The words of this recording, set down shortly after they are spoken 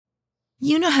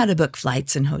You know how to book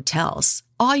flights and hotels.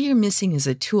 All you're missing is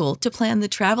a tool to plan the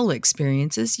travel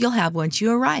experiences you'll have once you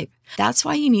arrive. That's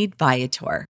why you need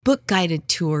Viator. Book guided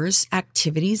tours,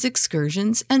 activities,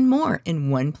 excursions, and more in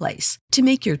one place to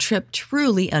make your trip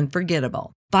truly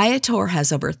unforgettable. Viator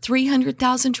has over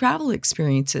 300,000 travel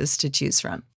experiences to choose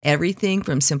from. Everything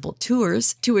from simple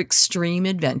tours to extreme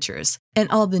adventures and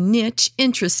all the niche,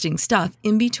 interesting stuff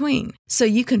in between. So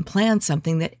you can plan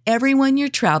something that everyone you're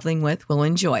traveling with will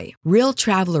enjoy. Real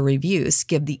traveler reviews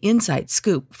give the inside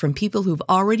scoop from people who've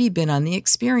already been on the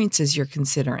experiences you're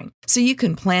considering. So you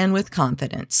can plan with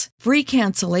confidence. Free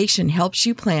cancellation helps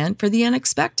you plan for the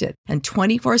unexpected. And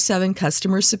 24/7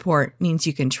 customer support means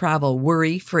you can travel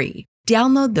worry-free.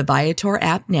 Download the Viator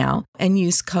app now and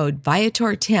use code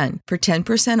Viator10 for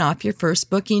 10% off your first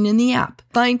booking in the app.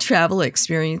 Find travel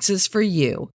experiences for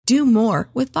you. Do more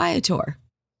with Viator.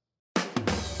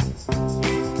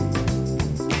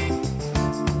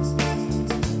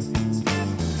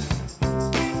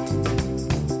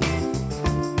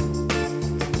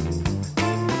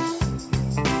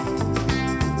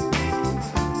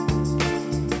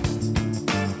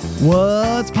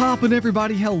 What's poppin',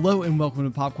 everybody? Hello and welcome to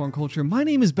Popcorn Culture. My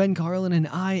name is Ben Carlin and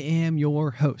I am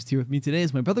your host. Here with me today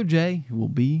is my brother Jay, who will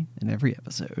be in every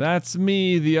episode. That's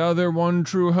me, the other one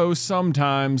true host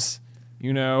sometimes,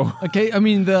 you know. Okay, I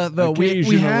mean,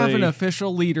 we have an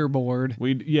official leaderboard.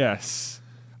 Yes.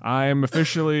 I am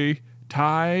officially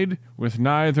tied with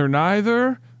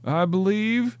neither, I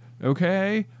believe.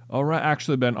 Okay. All right.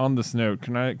 Actually, Ben, on this note,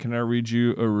 can I read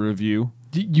you a review?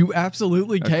 You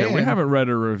absolutely can. Okay, we haven't read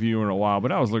a review in a while,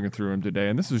 but I was looking through them today,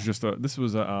 and this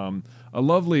was a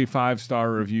lovely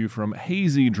 5-star review from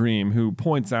Hazy Dream, who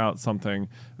points out something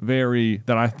that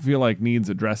I feel like needs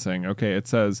addressing. Okay, it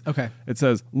says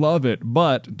love it,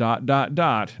 but ... and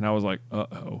I was like,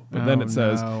 uh-oh. But then it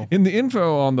says in the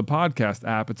info on the podcast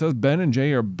app, it says Ben and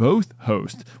Jay are both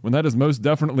hosts, when that is most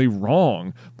definitely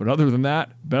wrong. But other than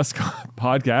that, best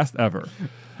podcast ever.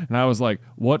 And I was like,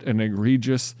 what an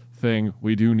egregious thing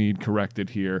we do need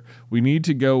corrected here. We need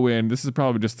to go in, this is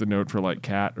probably just a note for like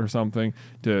Cat or something,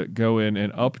 to go in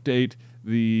and update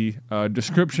the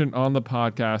description on the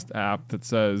podcast app that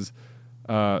says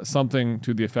something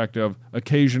to the effect of,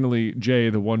 occasionally Jay,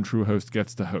 the one true host,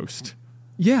 gets to host.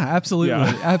 Yeah, absolutely.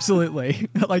 Yeah. Absolutely.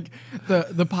 Like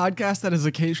the podcast that is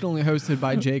occasionally hosted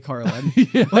by Jay Carlin.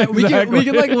 Yeah, like, exactly. we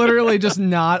can like literally just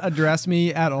not address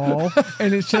me at all.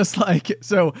 And it's just like,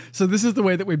 so this is the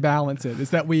way that we balance it, is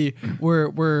that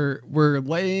we're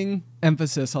laying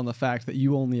emphasis on the fact that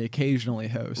you only occasionally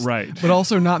host. Right. But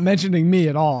also not mentioning me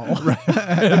at all. Right.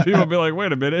 And people be like,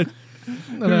 wait a minute.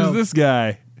 Who's this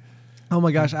guy? Oh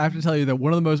my gosh, I have to tell you that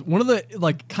one of the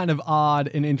like kind of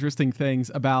odd and interesting things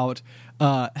about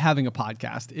having a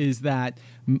podcast is that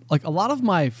like a lot of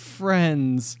my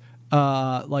friends,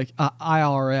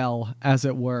 IRL as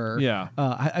it were. Yeah.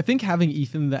 I think having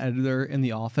Ethan, the editor in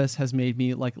the office, has made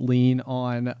me like lean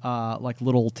on like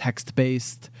little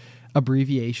text-based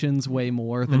abbreviations way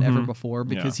more than ever before,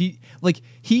 because he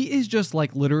is just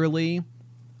like literally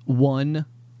one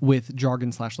with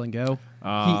jargon / lingo.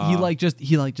 He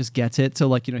just gets it. So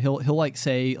like, you know, he'll like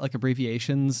say like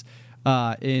abbreviations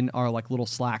in our like little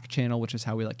Slack channel, which is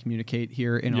how we like communicate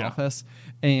here in office.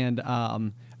 And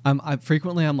I'm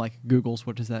frequently like, Google's,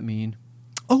 what does that mean?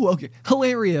 Oh, okay.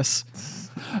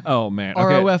 Hilarious. Oh man. Okay.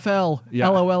 ROFL. Yeah.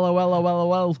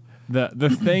 LOL.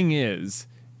 The thing is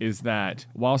that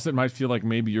whilst it might feel like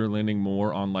maybe you're leaning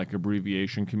more on like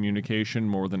abbreviation communication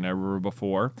more than ever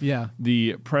before,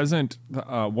 the present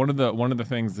one of the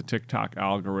things the TikTok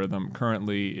algorithm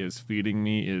currently is feeding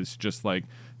me is just like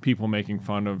people making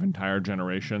fun of entire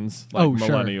generations, like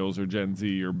millennials or Gen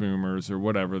Z or boomers or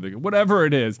whatever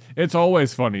it is. It's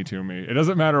always funny to me. It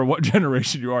doesn't matter what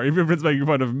generation you are, even if it's making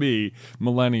fun of me,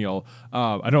 millennial.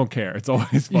 I don't care. It's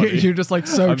always funny. You're just like,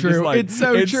 so true. It's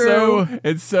so true.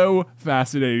 It's so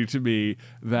fascinating to me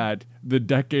that the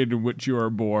decade in which you are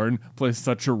born plays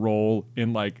such a role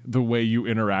in like the way you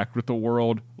interact with the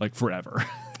world, like forever.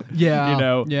 Yeah. You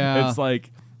know? Yeah. It's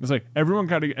like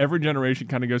every generation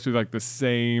kind of goes through like the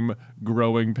same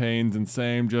growing pains and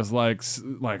same just like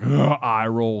eye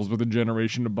rolls with the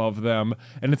generation above them.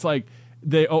 And it's like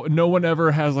no one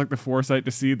ever has like the foresight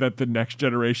to see that the next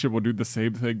generation will do the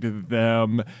same thing to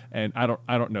them. And I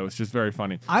don't know. It's just very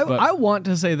funny. I want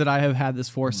to say that I have had this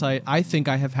foresight. I think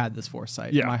I have had this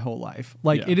foresight my whole life.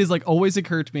 Like it is like always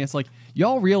occurred to me. It's like,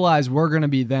 y'all realize we're going to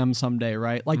be them someday,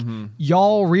 right? Like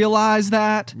y'all realize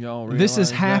that this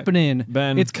is happening.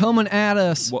 Ben, it's coming at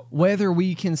us, whether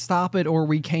we can stop it or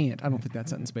we can't. I don't think that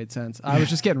sentence made sense. I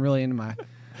was just getting really into my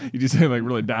You just like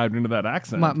really dived into that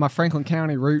accent. My Franklin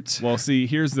County roots. Well, see,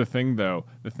 here's the thing, though.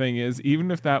 The thing is,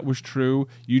 even if that was true,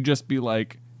 you'd just be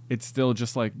like, it's still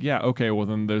just like, yeah, okay, well,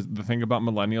 then there's the thing about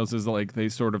millennials is like they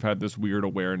sort of had this weird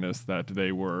awareness that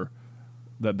they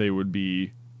would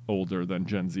be older than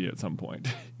Gen Z at some point,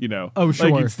 you know? Oh, sure.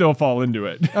 Like, you'd still fall into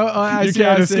it. You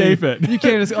can't escape it. You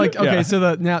can't like, okay, Yeah.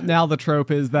 so now the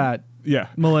trope is that Yeah.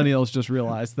 millennials just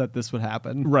realized that this would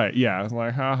happen. Right, yeah. It's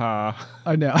like, haha.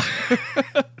 I know.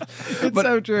 It's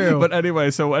so true. But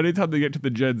anyway, so anytime they get to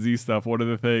the Gen Z stuff, one of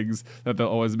the things that they'll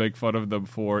always make fun of them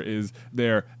for is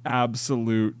their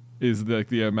absolute is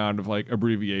the amount of like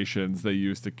abbreviations they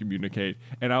use to communicate.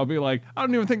 And I'll be like, I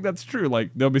don't even think that's true.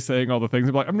 Like they'll be saying all the things.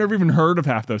 I'm like, I've never even heard of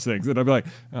half those things. And I'll be like,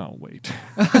 oh wait.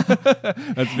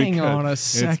 Hang on a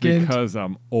second. It's because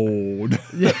I'm old.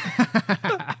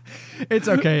 It's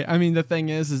okay. I mean, the thing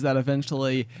is that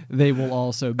eventually they will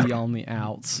also be on the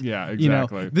outs. Yeah,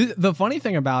 exactly. You know, the funny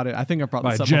thing about it, I think I brought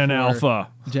this By up Gen before.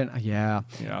 Alpha. Yeah.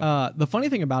 Yeah. The funny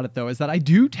thing about it though is that I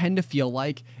do tend to feel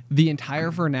like the entire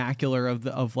vernacular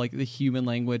of like the human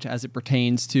language as it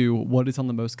pertains to what is on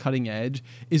the most cutting edge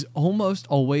is almost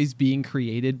always being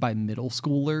created by middle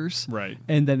schoolers. Right.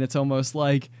 And then it's almost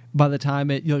like by the time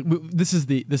this is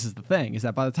the thing is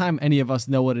that by the time any of us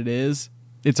know what it is,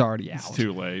 it's already out. It's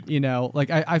too late. You know,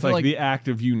 like I feel like the act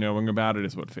of you knowing about it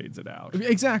is what fades it out.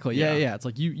 Exactly. Yeah. Yeah. It's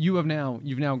like you've now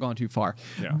gone too far.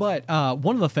 Yeah. But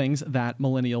one of the things that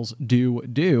millennials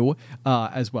do,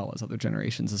 as well as other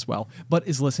generations as well, but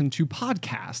is listen to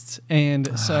podcasts.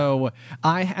 And so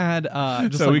I had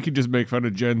we could just make fun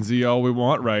of Gen Z all we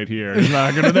want right here. It's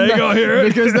not gonna they go hear it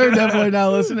because they're definitely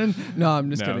not listening. No,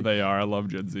 I'm just no, kidding. they are. I love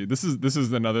Gen Z. This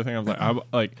is another thing. I'm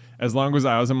like as long as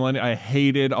I was a millennial, I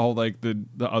hated all like the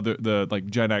like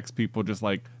Gen X people just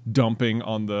like dumping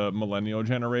on the millennial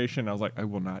generation. I was like, I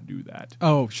will not do that.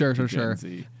 Oh, sure. Gen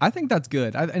Z. I think that's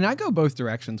good, and I go both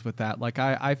directions with that. Like,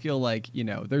 I feel like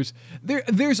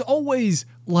there's always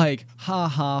like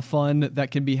fun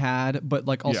that can be had, but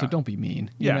like also don't be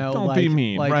mean. You know? Don't like, be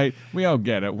mean, like, right? We all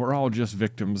get it. We're all just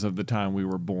victims of the time we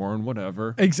were born.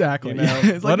 Whatever. Exactly. You know? Yeah,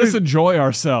 it's like Let us enjoy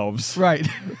ourselves. right.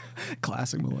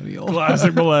 Classic millennial.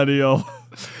 Classic millennial.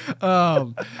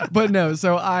 But no,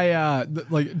 so I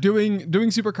like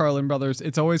doing Super Carlin Brothers.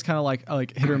 It's always kind of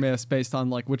like hit or miss based on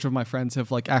like which of my friends have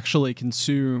like actually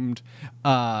consumed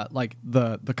like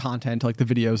the content, like the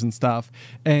videos and stuff.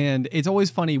 And it's always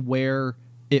funny where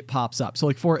it pops up. So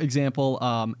like for example,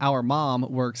 our mom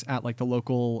works at like the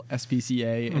local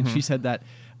SPCA, and she said that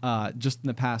just in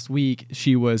the past week,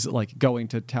 she was like going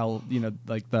to tell,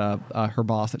 like her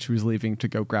boss that she was leaving to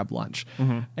go grab lunch.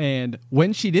 And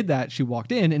when she did that, she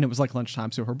walked in and it was like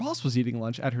lunchtime. So her boss was eating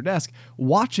lunch at her desk,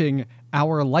 watching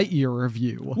our Lightyear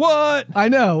review. What? I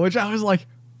know, which I was like,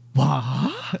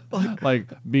 what?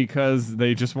 Like because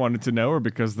they just wanted to know, or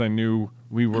because they knew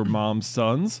we were mom's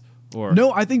sons? Or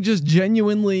No, I think just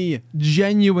genuinely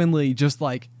just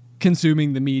like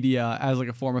consuming the media as like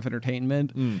a form of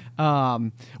entertainment,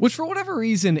 which for whatever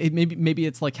reason, it maybe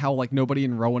it's like how like nobody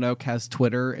in Roanoke has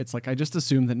Twitter. It's like I just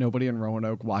assume that nobody in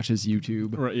Roanoke watches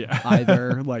YouTube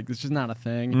either. Like it's just not a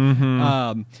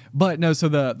thing. But no, so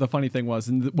the funny thing was,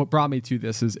 and what brought me to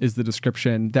this is the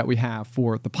description that we have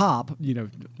for the pop,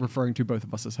 referring to both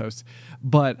of us as hosts.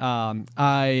 But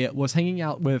I was hanging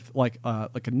out with like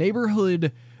a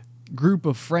neighborhood group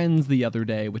of friends the other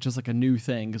day, which is like a new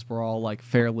thing because we're all like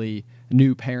fairly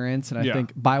new parents, and I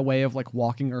think by way of like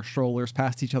walking our strollers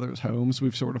past each other's homes,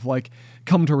 we've sort of like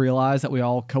come to realize that we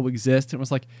all coexist, and it was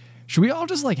like, should we all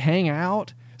just like hang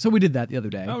out? So we did that the other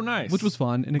day. Oh, nice. Which was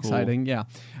fun and exciting. Yeah.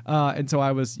 And so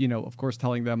I was, of course,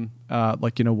 telling them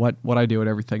what I do and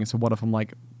everything. And so one of them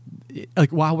like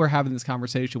while we're having this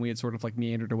conversation, we had sort of like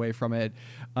meandered away from it,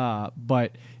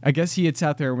 but I guess he had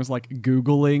sat there and was like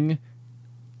Googling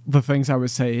the things I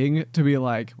was saying to be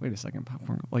like, wait a second,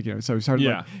 popcorn, so he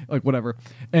started like whatever,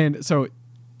 and so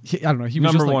I don't know, he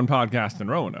was number just like, one podcast in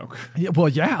Roanoke.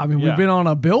 I mean we've been on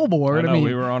a billboard. I mean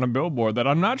we were on a billboard that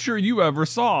I'm not sure you ever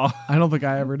saw. I don't think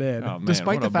I ever did,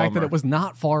 despite the fact that it was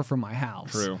not far from my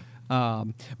house. True. But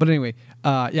anyway,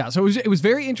 so it was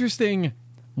very interesting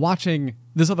watching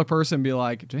this other person be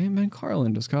like, Jay and Ben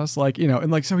Carlin discuss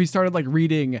and like, so he started like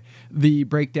reading the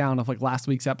breakdown of like last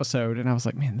week's episode, and I was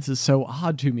like, man, this is so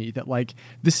odd to me that like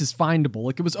this is findable.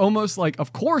 Like it was almost like,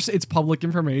 of course it's public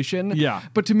information. Yeah.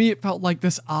 But to me it felt like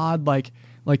this odd, like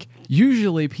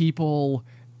usually people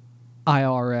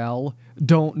IRL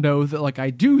don't know that like I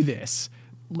do this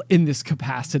in this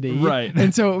capacity, right?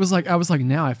 And so it was like I was like,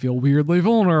 now I feel weirdly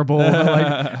vulnerable.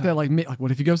 They're like, what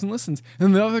if he goes and listens?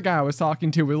 And the other guy I was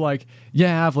talking to was like,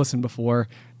 yeah, I've listened before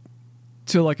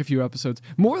to like a few episodes,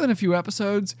 more than a few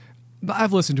episodes. But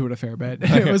I've listened to it a fair bit.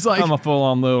 It was like I'm a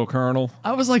full-on little colonel.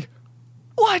 I was like,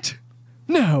 what?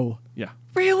 No. Yeah.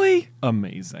 Really?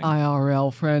 Amazing.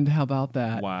 IRL friend, how about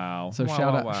that? Wow. So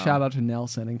Wow. shout out to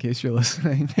Nelson in case you're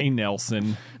listening. Hey,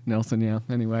 Nelson. Nelson, yeah.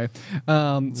 Anyway,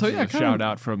 so This is yeah, a shout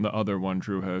out from the other one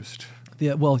true host.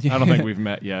 Yeah, well, yeah, I don't think we've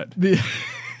met yet. the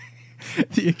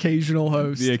occasional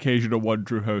host. The occasional one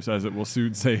true host, as it will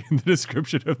soon say in the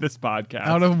description of this podcast.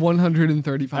 Out of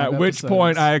 135 At which episodes.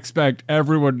 point I expect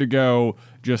everyone to go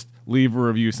just leave a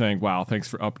review saying, wow, thanks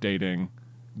for updating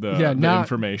the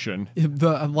information.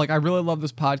 I really love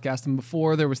this podcast, and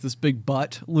before there was this big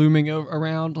but looming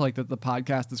around, like that the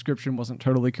podcast description wasn't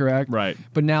totally correct. Right.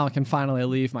 But now I can finally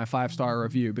leave my 5-star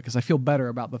review because I feel better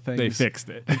about the things. They fixed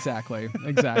it. Exactly.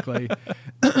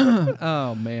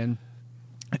 Oh man.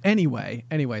 Anyway,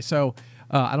 so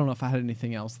I don't know if I had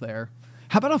anything else there.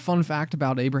 How about a fun fact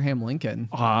about Abraham Lincoln?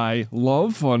 I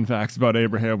love fun facts about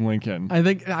Abraham Lincoln. I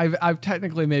think I've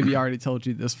technically maybe already told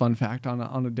you this fun fact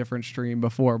on a different stream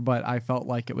before, but I felt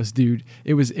like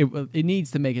it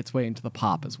needs to make its way into the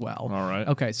pop as well. All right.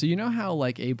 Okay, so you know how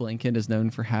like Abe Lincoln is known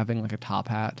for having like a top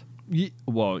hat?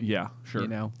 Well, yeah, sure. You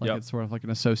know, like Yep. it's sort of like an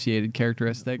associated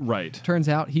characteristic. Right. Turns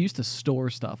out he used to store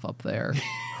stuff up there.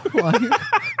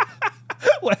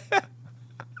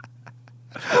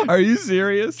 Are you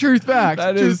serious? Truth fact.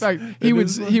 That Truth is- fact. it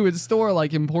is- He would store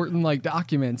like important like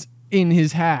documents in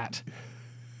his hat.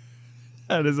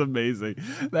 That is amazing.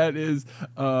 That is,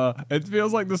 it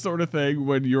feels like the sort of thing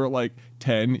when you're like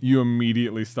 10, you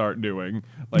immediately start doing.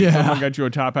 Like Yeah. someone got you a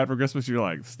top hat for Christmas, you're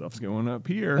like, stuff's going up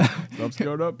here. Stuff's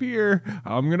going up here.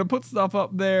 I'm going to put stuff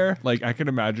up there. Like I can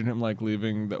imagine him like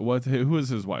leaving, who is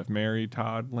his wife? Mary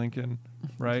Todd Lincoln,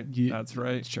 right? Yeah, That's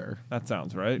right. sure. That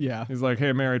sounds right. Yeah. He's like,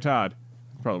 hey, Mary Todd.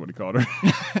 Probably what he called her.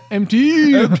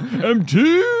 MT.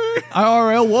 MT.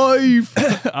 IRL wife.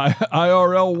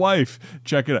 IRL wife.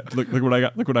 Check it out. Look what I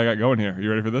got. Look what I got going here. You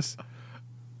ready for this?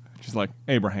 She's like,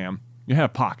 Abraham, you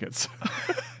have pockets.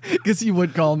 Because he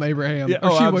would call him Abraham. Yeah, Or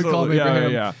she would absolutely. call him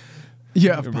Abraham. Yeah.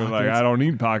 You have You'd be pockets. like, I don't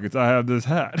need pockets. I have this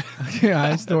hat. Yeah,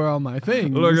 I store all my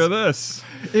things. Look at this.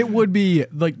 It would be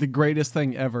like the greatest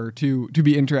thing ever to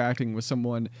be interacting with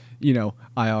someone, you know,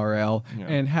 IRL, Yeah.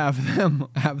 and have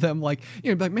them like,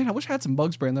 you know, be like, man, I wish I had some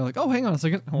bug spray, and they're like, oh, hang on a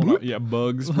second, Hold on. Yeah,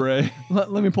 bug spray.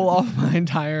 let me pull off my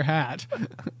entire hat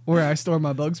where I store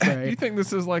my bug Do you spray. think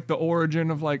this is like the origin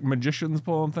of like magicians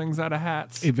pulling things out of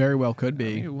hats? It very well could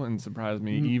be. It wouldn't surprise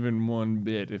me even one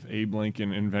bit if Abe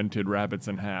Lincoln invented rabbits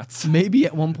and hats. Maybe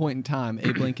at one point in time,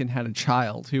 Abe Lincoln had a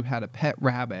child who had a pet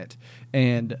rabbit,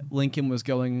 and Lincoln was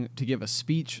going to give a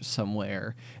speech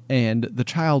somewhere, and the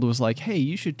child was like, hey,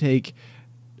 you should take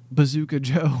Bazooka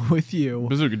Joe with you.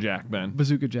 Bazooka Jack, Ben.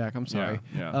 Bazooka Jack, I'm sorry.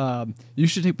 Yeah. You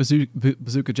should take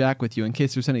Bazooka Jack with you in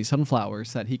case there's any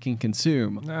sunflowers that he can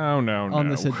consume No. on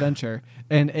this adventure.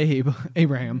 And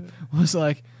Abraham was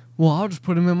like, well, I'll just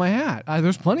put him in my hat.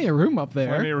 There's plenty of room up there.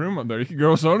 Plenty of room up there. You could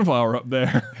grow a sunflower up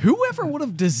there. Whoever would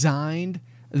have designed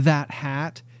that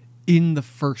hat in the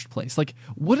first place? Like,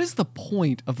 what is the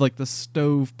point of like the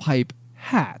stovepipe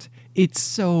hat? It's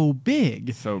so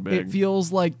big. So big. It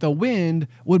feels like the wind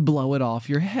would blow it off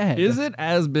your head. Is it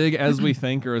as big as we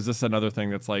think, or is this another thing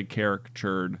that's like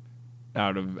caricatured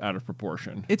out of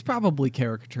proportion? It's probably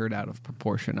caricatured out of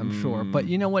proportion, I'm sure. But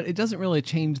you know what? It doesn't really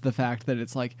change the fact that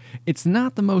it's like, it's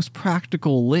not the most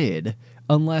practical lid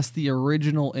unless the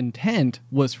original intent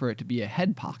was for it to be a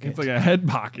head pocket. It's like a head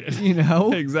pocket. you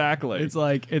know? Exactly. It's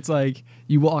like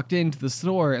you walked into the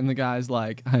store and the guy's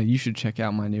like, hey, you should check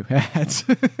out my new hats.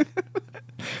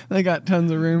 They got tons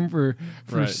of room for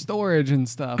Right. storage and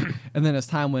stuff. And then as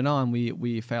time went on,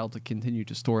 we failed to continue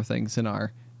to store things in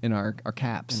our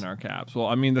caps. in our caps. Well,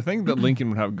 I mean, the thing that Lincoln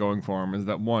would have going for him is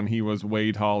that one, he was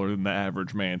way taller than the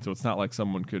average man, so it's not like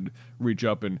someone could reach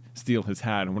up and steal his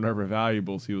hat and whatever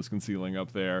valuables he was concealing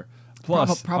up there.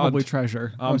 Plus, probably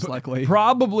treasure, most likely.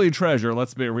 Probably treasure.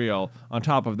 Let's be real. On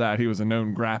top of that, he was a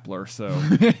known grappler, so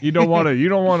you don't want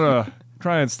to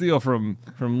try and steal from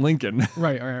Lincoln.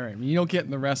 Right. You don't get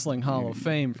in the Wrestling Hall of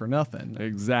Fame for nothing.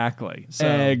 Exactly. So-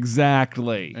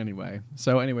 Exactly. Anyway,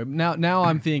 now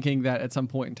I'm thinking that at some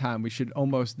point in time we should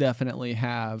almost definitely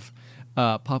have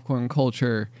popcorn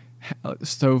culture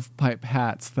stovepipe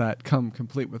hats that come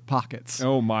complete with pockets.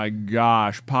 Oh my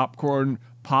gosh, popcorn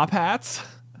pop hats.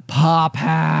 Pop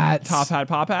hats. Top hat,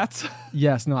 pop hats.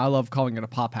 Yes, no, I love calling it a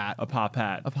pop hat. A pop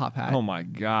hat. A pop hat. Oh my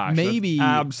gosh. Maybe-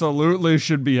 that absolutely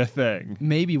should be a thing.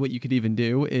 Maybe what you could even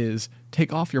do is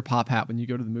take off your pop hat when you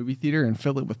go to the movie theater and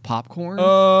fill it with popcorn.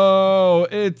 Oh,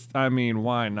 I mean,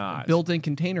 why not? Built-in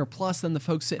container. Plus, then the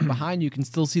folks sitting behind you can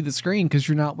still see the screen because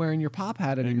you're not wearing your pop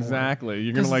hat anymore. Exactly.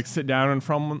 You're gonna like sit down in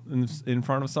front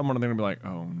of someone, and they're gonna be like,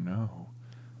 "Oh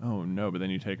no!" But then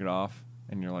you take it off,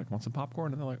 and you're like, "Want some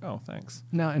popcorn?" And they're like, "Oh, thanks."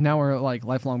 Now we're like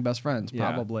lifelong best friends,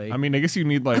 probably. Yeah. I mean, I guess you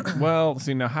need like, well,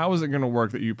 see now, how is it gonna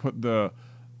work that you put the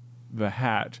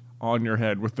hat on your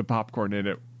head with the popcorn in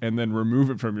it, and then remove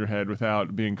it from your head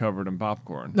without being covered in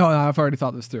popcorn? No, I've already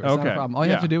thought this through. It's not a Okay. problem. All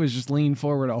you have Yeah. to do is just lean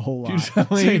forward a whole lot. just So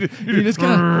lean- you just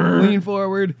kind of lean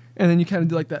forward, and then you kind of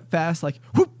do like that fast, like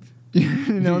whoop.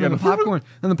 And then gotta-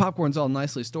 the popcorn's all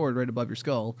nicely stored right above your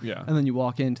skull. Yeah. And then you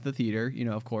walk into the theater,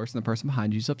 of course, and the person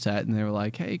behind you's upset, and they were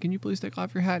like, "Hey, can you please take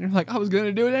off your hat?" And you're like, "I was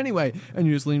gonna do it anyway." And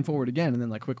you just lean forward again, and then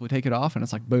like quickly take it off, and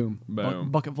it's like boom,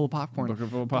 Boom. bucket full of popcorn. Bucket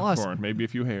full of Plus- popcorn, maybe a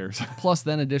few hairs. Plus,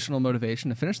 then additional motivation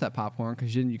to finish that popcorn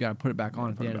because then you got to put it back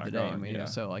on at the Put it end of the back day. on, yeah.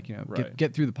 So like Right.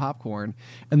 get through the popcorn,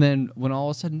 and then when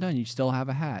all is said and done, you still have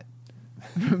a hat.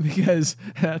 Because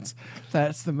that's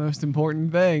the most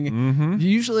important thing. Mm-hmm.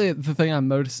 Usually, the thing I'm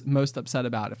most upset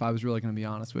about, if I was really going to be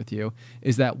honest with you,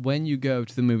 is that when you go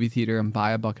to the movie theater and buy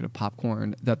a bucket of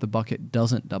popcorn, that the bucket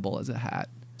doesn't double as a hat.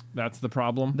 That's the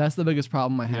problem. That's the biggest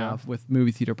problem I Yeah. have with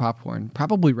movie theater popcorn.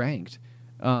 Probably ranked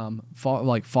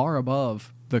far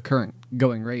above the current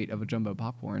going rate of a jumbo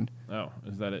popcorn. Oh,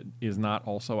 is that it is not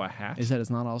also a hat? Is that it's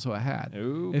not also a hat.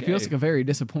 Okay. It feels like a very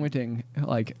disappointing,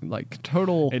 like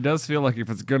total. It does feel like if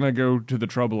it's gonna go to the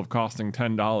trouble of costing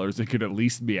 $10, it could at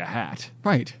least be a hat.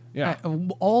 Right. Yeah.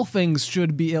 All things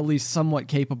should be at least somewhat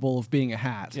capable of being a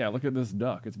hat. Yeah, look at this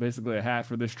duck. It's basically a hat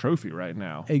for this trophy right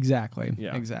now. Exactly.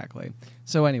 Yeah. Exactly.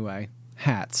 So anyway,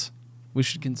 hats. We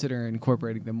should consider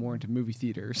incorporating them more into movie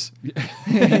theaters.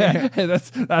 that's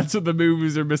what the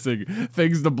movies are missing.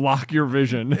 Things to block your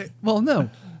vision. Well, no.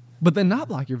 But then not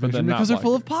block your But vision then not because they're block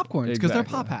full your- of popcorn. Because they're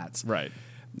Exactly. pop hats. Right.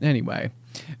 Anyway,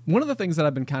 one of the things that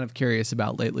I've been kind of curious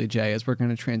about lately, Jay, as we're going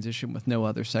to transition with no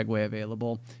other segue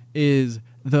available, is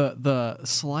the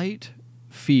slight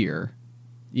fear,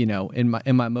 in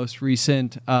my most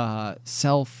recent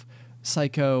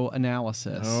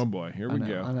psychoanalysis. Oh boy, here we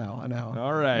go. I know.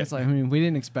 All right. It's like, we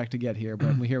didn't expect to get here,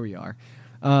 but here we are.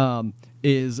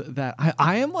 Is that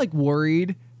I am like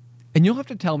worried, and you'll have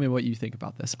to tell me what you think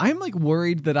about this. I am like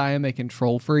worried that I am a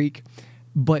control freak,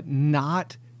 but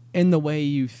not in the way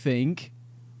you think.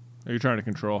 Are you trying to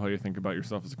control how you think about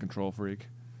yourself as a control freak?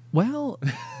 Well,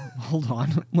 hold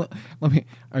on. Let me.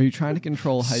 Are you trying to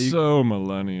control how you? So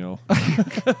millennial.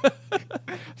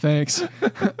 Thanks.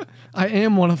 I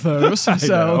am one of those.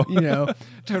 So,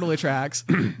 totally tracks.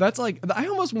 That's like, I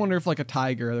almost wonder if like a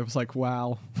tiger that was like,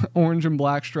 wow, orange and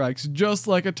black stripes, just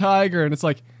like a tiger. And it's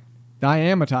like, I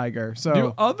am a tiger.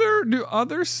 So Do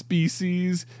other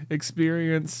species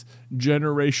experience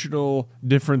generational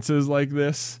differences like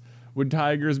this? Would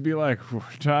tigers be like,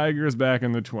 tigers back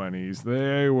in the 20s,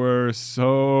 they were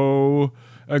so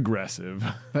aggressive.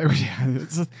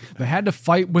 they had to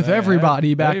fight with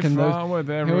everybody back in the fought with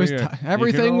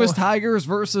everything was tigers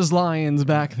versus lions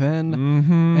back then.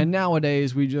 Mm-hmm. And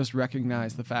nowadays we just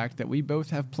recognize the fact that we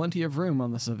both have plenty of room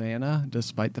on the savannah,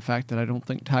 despite the fact that I don't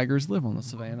think tigers live on the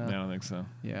savannah. I don't think so.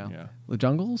 Yeah. Yeah. The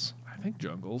jungles? I think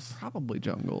jungles. Probably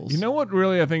jungles. You know what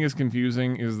really I think is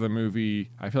confusing is the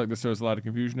movie, I feel like this throws a lot of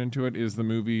confusion into it, is the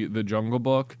movie The Jungle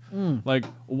Book. Like,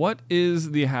 what is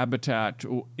the habitat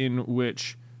in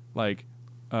which, like,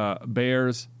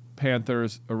 bears,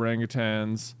 panthers,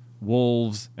 orangutans,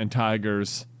 wolves, and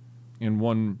tigers in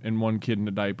one kid in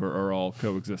a diaper are all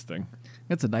coexisting?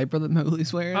 It's a diaper that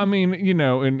Mowgli's wearing? I mean,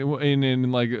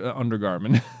 in like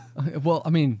undergarment. Well,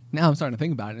 I mean, now I'm starting to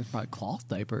think about it. It's probably cloth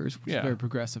diapers, which Yeah. is very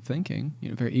progressive thinking.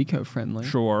 Very eco-friendly.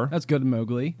 Sure. That's good,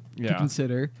 Mowgli, to Yeah.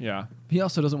 consider. Yeah. He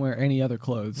also doesn't wear any other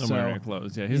clothes. I'm so wearing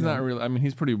clothes. Yeah, he's not really. I mean,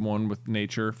 he's pretty one with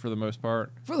nature for the most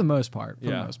part. For the most part.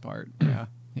 Yeah. Yeah.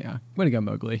 Yeah. Way to go,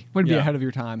 Mowgli. Way to be Yeah. ahead of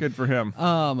your time. Good for him.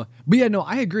 But yeah, no,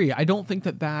 I agree. I don't think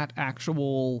that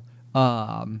actual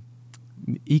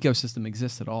ecosystem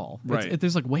exists at all. Right.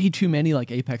 There's like way too many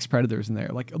like apex predators in there.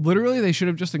 Like literally, they should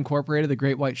have just incorporated the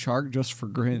great white shark just for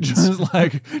grins. just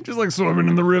like swimming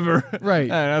in the river. Right. And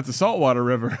that's a saltwater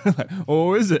river.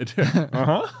 Oh, is it?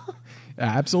 Uh-huh.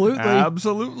 Absolutely.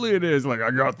 Absolutely it is. Like, I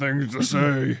got things to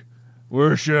say.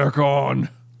 Where's Shere Khan?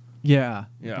 Yeah.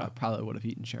 Yeah. Probably would have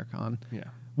eaten Shere Khan. Yeah.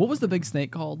 What was the big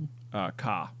snake called?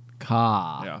 Ka.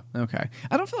 Ka. Yeah. Okay.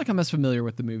 I don't feel like I'm as familiar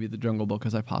with the movie The Jungle Book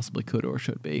as I possibly could or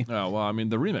should be. Oh, well, I mean,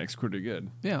 the remake's pretty good.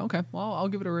 Yeah, okay. Well, I'll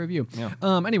give it a review. Yeah.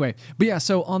 Anyway, but yeah,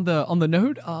 so on the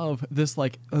note of this,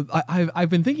 like, I've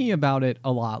been thinking about it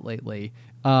a lot lately,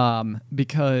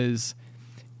 because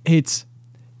it's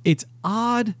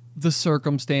odd, the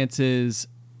circumstances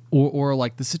or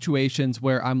like the situations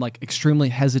where I'm like extremely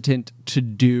hesitant to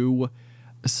do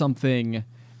something,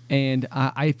 and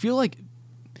I feel like,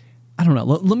 I don't know.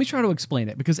 Let me try to explain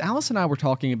it, because Alice and I were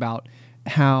talking about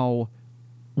how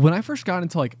when I first got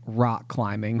into like rock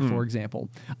climbing, for example,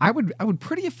 I would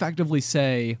pretty effectively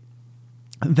say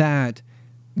that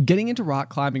getting into rock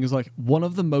climbing is like one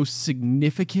of the most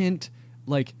significant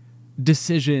like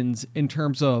decisions in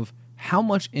terms of how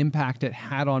much impact it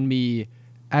had on me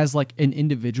as like an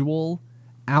individual,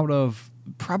 out of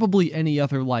probably any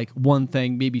other like one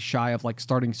thing, maybe shy of like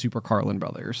starting Super Carlin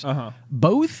Brothers.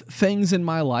 Both things in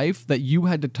my life that you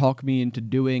had to talk me into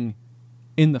doing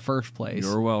in the first place.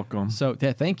 You're welcome. So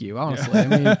yeah, thank you. Honestly, I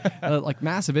mean, like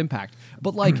massive impact.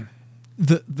 But like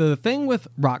the thing with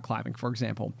rock climbing, for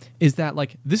example, is that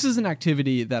like this is an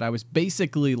activity that I was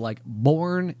basically like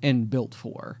born and built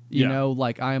for. You know,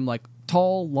 like I am like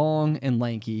tall, long, and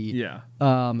lanky. Yeah.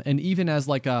 And even as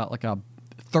like a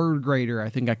third grader, I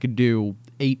think I could do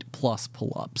 8+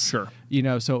 pull-ups. Sure. You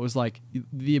know, so it was like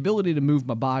the ability to move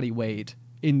my body weight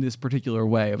in this particular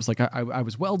way. It was like I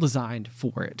was well designed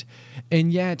for it.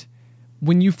 And yet,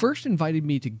 when you first invited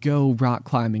me to go rock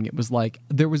climbing, it was like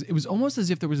it was almost as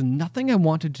if there was nothing I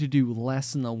wanted to do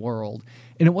less in the world.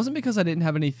 And it wasn't because I didn't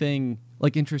have anything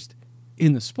like interest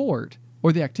in the sport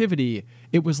or the activity.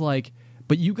 It was like,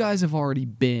 but you guys have already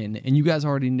been, and you guys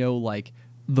already know like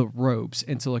the ropes,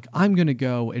 and so like I'm gonna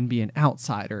go and be an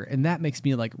outsider, and that makes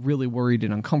me like really worried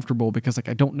and uncomfortable, because like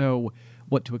I don't know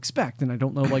what to expect, and I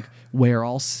don't know like where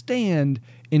I'll stand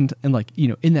in and like, you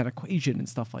know, in that equation and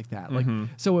stuff like that. Like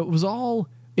so it was all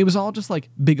just like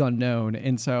big unknown.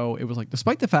 And so it was like,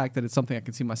 despite the fact that it's something I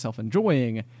could see myself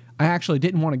enjoying, I actually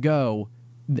didn't want to go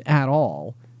at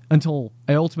all until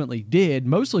I ultimately did,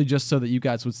 mostly just so that you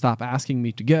guys would stop asking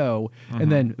me to go,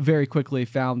 and then very quickly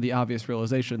found the obvious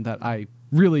realization that I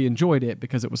really enjoyed it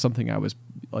because it was something I was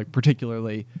like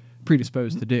particularly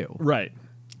predisposed to do. Right.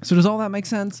 So does all that make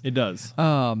sense? It does.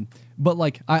 But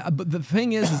like, but the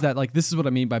thing is that like, this is what I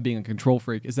mean by being a control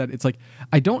freak, is that it's like,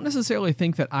 I don't necessarily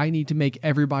think that I need to make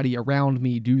everybody around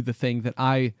me do the thing that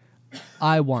I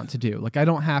want to do. Like, I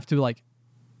don't have to like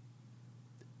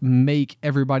make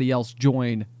everybody else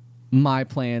join my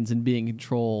plans and being in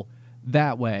control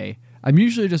that way. I'm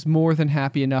usually just more than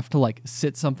happy enough to like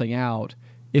sit something out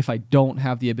if I don't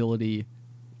have the ability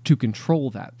to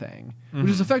control that thing, which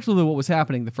is effectively what was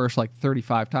happening the first like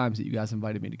 35 times that you guys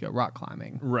invited me to go rock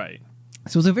climbing. Right.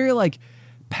 So it's a very like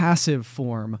passive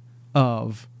form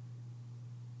of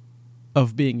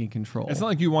being in control. It's not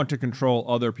like you want to control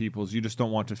other people's, you just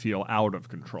don't want to feel out of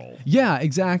control. Yeah,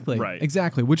 exactly. Right.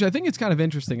 Exactly. Which I think is kind of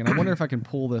interesting, and I wonder if I can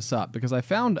pull this up, because I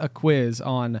found a quiz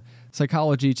on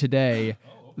Psychology Today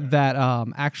that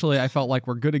actually I felt like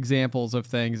were good examples of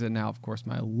things, and now of course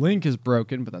my link is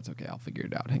broken, but that's okay. I'll figure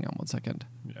it out. Hang on one second.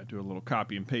 Yeah, do a little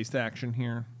copy and paste action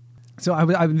here. So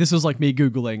this was like me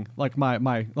Googling like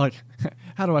my like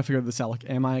how do I figure this out? Like,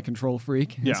 am I a control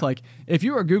freak? Yeah. It's like, if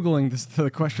you are Googling the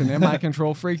question, am I a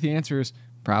control freak? The answer is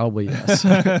probably yes.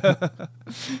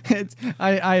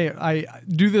 I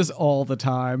do this all the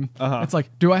time. It's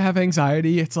like, do I have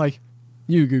anxiety? It's like,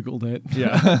 you Googled it.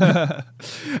 Yeah.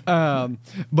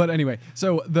 But anyway,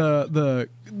 so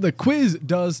the quiz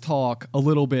does talk a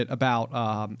little bit about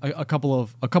a couple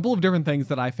of different things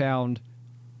that I found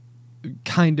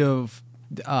kind of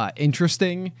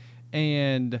interesting,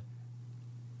 and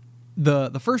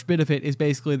the first bit of it is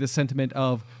basically the sentiment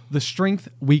of the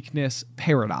strength-weakness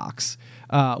paradox,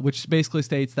 which basically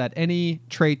states that any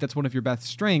trait that's one of your best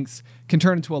strengths can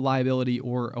turn into a liability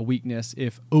or a weakness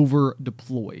if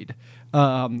over-deployed,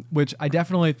 which I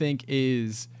definitely think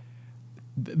is...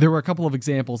 There were a couple of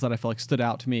examples that I felt like stood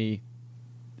out to me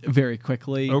very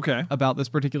quickly about this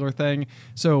particular thing.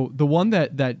 So the one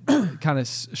that kind of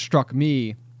struck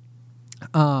me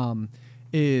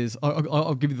is,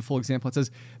 I'll give you the full example. It says,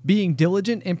 being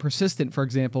diligent and persistent, for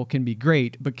example, can be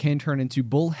great, but can turn into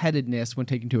bullheadedness when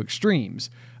taken to extremes.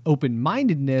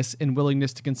 Open-mindedness and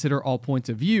willingness to consider all points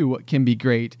of view can be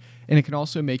great, and it can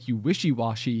also make you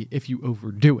wishy-washy if you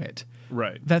overdo it.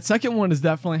 Right. That second one is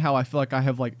definitely how I feel like I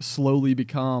have like slowly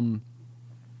become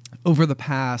over the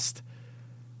past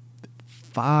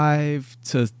 5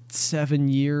 to 7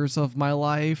 years of my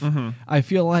life. I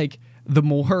feel like the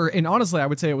more, and honestly, I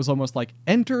would say it was almost like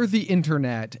enter the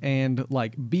internet and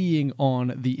like being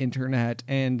on the internet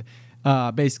and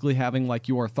basically having like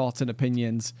your thoughts and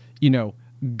opinions,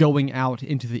 going out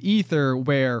into the ether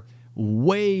where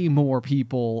way more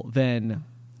people than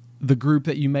the group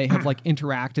that you may have like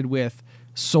interacted with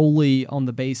solely on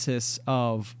the basis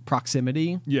of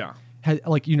proximity. Yeah. Had,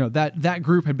 like, that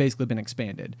group had basically been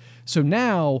expanded. So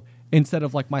now, instead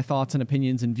of like my thoughts and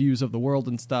opinions and views of the world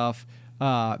and stuff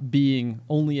being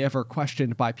only ever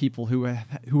questioned by people who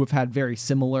have had very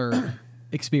similar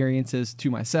experiences to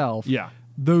myself,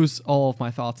 all of my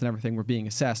thoughts and everything were being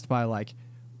assessed by like,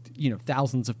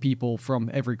 thousands of people from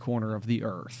every corner of the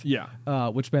earth. Yeah.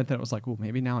 Which meant that it was like, well,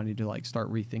 maybe now I need to like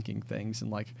start rethinking things and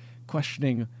like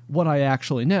questioning what I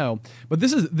actually know. But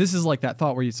this is like that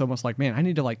thought where it's almost like, man, I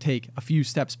need to like take a few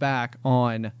steps back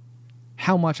on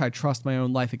how much I trust my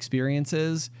own life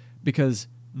experiences, because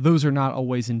those are not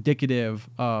always indicative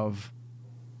of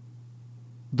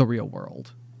the real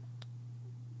world.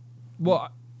 Well,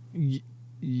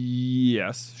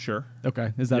 yes, sure.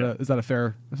 Okay. Is that a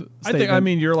fair statement? I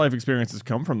think your life experiences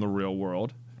come from the real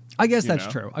world. I guess that's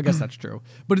true.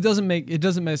 But it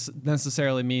doesn't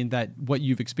necessarily mean that what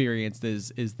you've experienced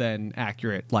is then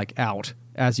accurate, like out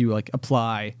as you like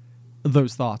apply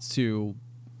those thoughts to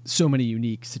so many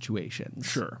unique situations.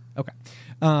 Sure. Okay.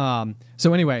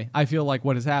 So anyway, I feel like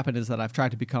what has happened is that I've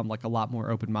tried to become like a lot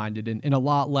more open-minded and a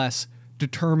lot less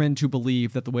determined to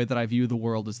believe that the way that I view the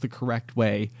world is the correct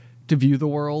way to view the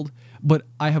world. But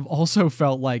I have also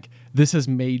felt like this has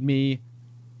made me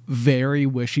very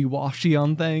wishy-washy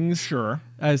on things. Sure.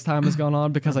 As time has gone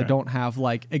on, because I don't have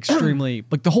like extremely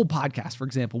like the whole podcast, for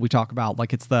example, we talk about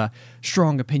like it's the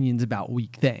strong opinions about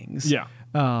weak things. Yeah.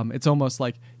 It's almost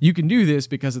like you can do this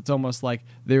because it's almost like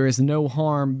there is no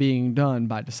harm being done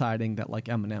by deciding that like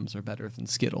M&Ms are better than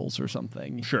Skittles or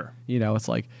something. Sure. It's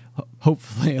like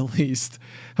hopefully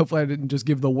I didn't just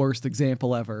give the worst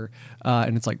example ever,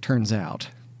 and it's like turns out,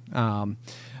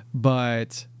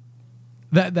 but.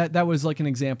 That was like an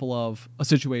example of a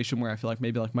situation where I feel like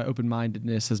maybe like my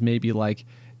open-mindedness has maybe like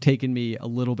taken me a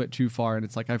little bit too far, and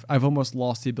it's like I've almost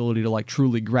lost the ability to like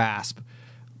truly grasp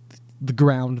the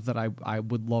ground that I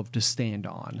would love to stand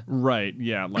on. Right.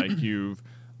 Yeah. Like you've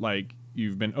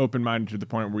been open-minded to the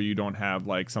point where you don't have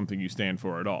like something you stand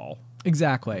for at all.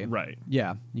 Exactly. Right.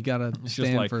 Yeah. You gotta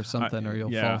stand like, for something or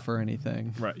you'll fall for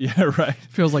anything. Right. Yeah. Right.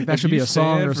 Feels like that should be a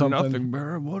song or something. Nothing,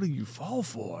 Barry, what do you fall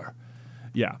for?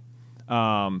 Yeah.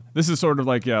 This is sort of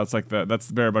like, it's like that's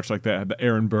very much like the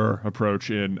Aaron Burr approach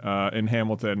in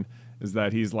Hamilton, is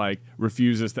that he's like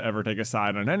refuses to ever take a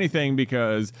side on anything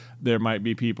because there might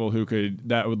be people who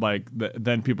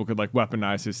then people could like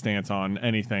weaponize his stance on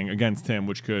anything against him,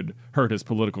 which could hurt his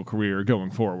political career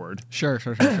going forward. Sure.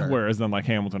 Whereas then like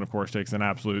Hamilton, of course, takes an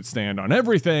absolute stand on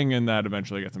everything, and that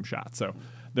eventually gets him shot. So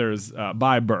there's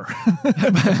by Burr.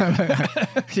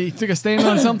 He took a stand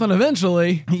on something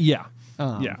eventually. Yeah.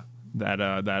 Yeah. That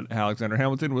Alexander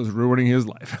Hamilton was ruining his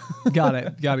life. Got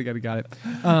it.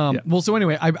 Well, so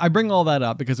anyway, I bring all that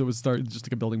up because it was just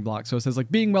like a building block. So it says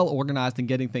like being well organized and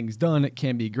getting things done, it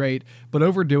can be great, but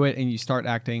overdo it and you start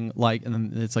acting like, and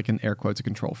then it's like in air quotes, a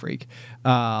control freak.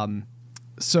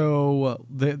 So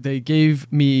they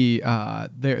gave me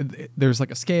there's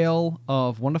like a scale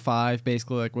of 1 to 5,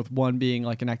 basically, like with 1 being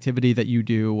like an activity that you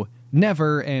do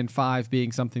never and 5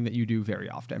 being something that you do very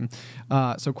often.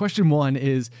 So question 1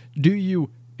 is, do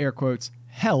you, air quotes,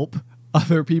 help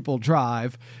other people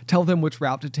drive, tell them which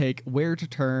route to take, where to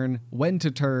turn, when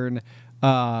to turn,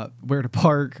 where to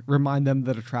park, remind them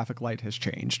that a traffic light has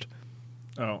changed?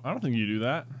 Oh, I don't think you do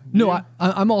that. No,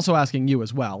 I'm also asking you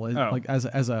as well. Like as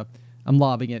a I'm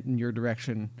lobbing it in your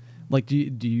direction. Like, do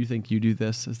you think you do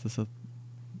this? Is this a?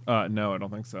 No, I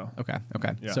don't think so. Okay.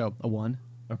 Yeah. So a 1.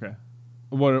 Okay.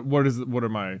 What is it? What are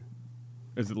my?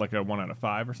 Is it like a 1 out of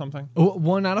 5 or something?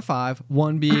 1 out of 5.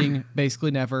 1 being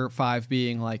basically never. 5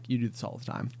 being like you do this all the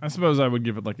time. I suppose I would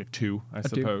give it like a 2. I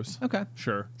suppose. 2? Okay.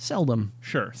 Sure. Seldom.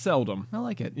 Sure. Seldom. I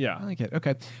like it. Yeah. I like it.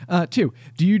 Okay. 2.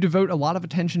 Do you devote a lot of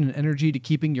attention and energy to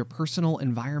keeping your personal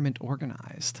environment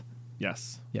organized?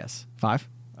 Yes. 5.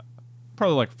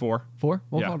 Probably like 4. 4?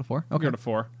 We'll call it a 4. Okay. Go to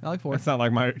 4. I like 4. It's not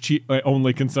like my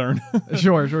only concern.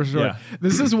 Sure. Yeah.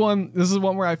 This is one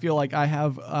where I feel like I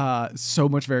have so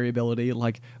much variability.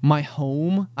 Like my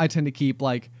home, I tend to keep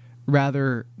like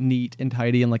rather neat and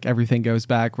tidy, and like everything goes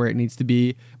back where it needs to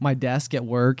be. My desk at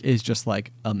work is just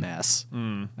like a mess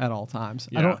at all times.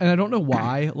 Yeah. I don't know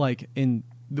why. Like in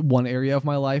one area of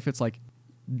my life, it's like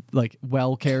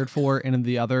well cared for, and in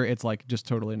the other it's like just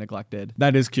totally neglected.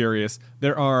 That is curious.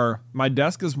 My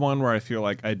desk is one where I feel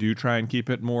like I do try and keep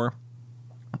it more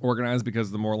organized,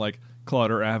 because the more like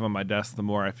clutter I have on my desk, the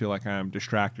more I feel like I'm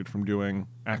distracted from doing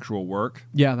actual work.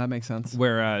 Yeah, that makes sense.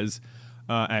 Whereas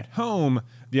At home,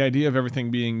 the idea of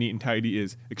everything being neat and tidy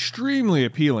is extremely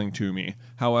appealing to me.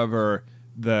 However,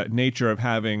 the nature of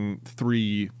having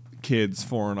 3 kids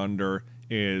 4 and under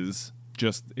is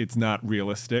just, it's not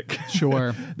realistic.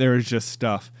 Sure. There is just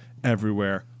stuff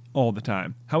everywhere all the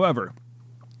time. However,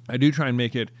 I do try and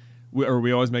make it, or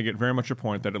we always make it very much a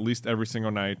point that at least every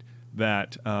single night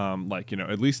that,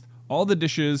 at least all the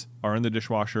dishes are in the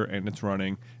dishwasher and it's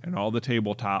running, and all the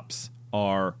tabletops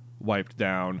are wiped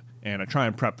down, and I try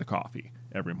and prep the coffee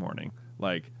every morning.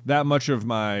 Like, that much of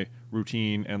my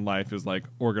routine and life is like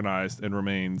organized and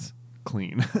remains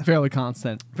clean. Fairly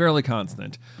constant.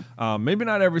 Maybe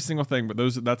not every single thing, but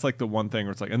that's like the one thing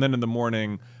where it's like, and then in the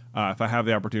morning, if I have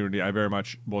the opportunity, I very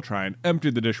much will try and empty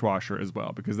the dishwasher as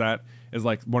well, because that is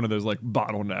like one of those like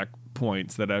bottleneck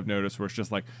points that I've noticed where it's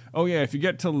just like, oh yeah, if you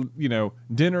get to,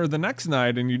 dinner the next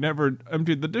night and you never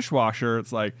emptied the dishwasher,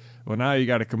 it's like, well, now you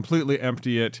got to completely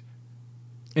empty it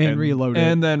and reload it.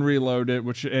 And then reload it,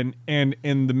 which and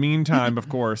in the meantime, of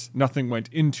course, nothing went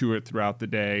into it throughout the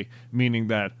day, meaning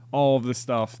that all of the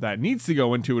stuff that needs to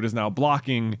go into it is now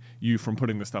blocking you from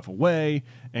putting the stuff away,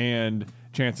 and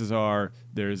chances are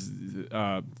there's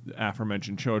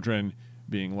aforementioned children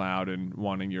being loud and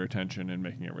wanting your attention and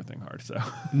making everything hard. So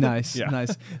nice.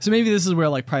 So maybe this is where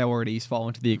like priorities fall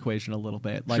into the equation a little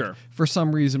bit. Like, sure. For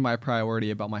some reason, my priority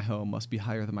about my home must be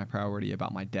higher than my priority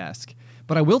about my desk.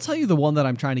 But I will tell you the one that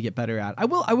I'm trying to get better at. I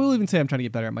will even say I'm trying to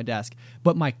get better at my desk.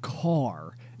 But my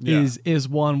car is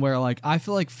one where like I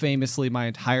feel like famously my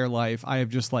entire life I have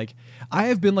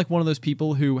been like one of those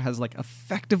people who has like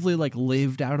effectively like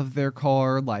lived out of their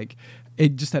car. Like,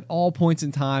 it just at all points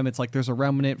in time, it's like there's a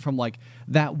remnant from like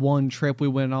that one trip we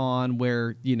went on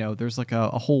where, there's like a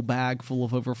whole bag full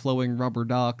of overflowing rubber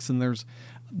ducks, and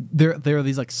there are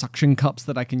these like suction cups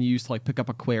that I can use to like pick up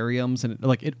aquariums, and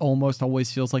it almost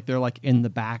always feels like they're like in the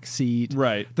back seat.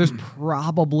 Right. There's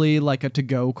probably like a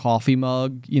to-go coffee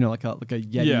mug, like a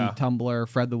Yeti tumbler,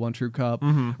 Fred the One True Cup,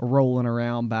 rolling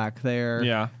around back there.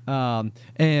 Yeah.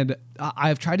 And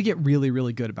I've tried to get really,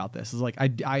 really good about this. It's like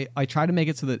I try to make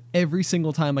it so that every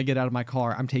single time I get out of my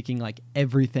car, I'm taking like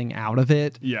everything out of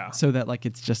it. Yeah. So that like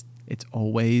it's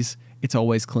always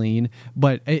clean.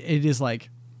 But it is like,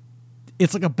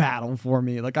 it's like a battle for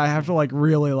me. Like, I have to like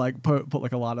really like put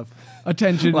like a lot of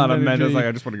attention. A lot of men is energy. like,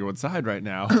 I just want to go inside right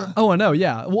now. Oh, I know.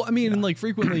 Yeah. Well, I mean, and like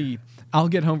frequently I'll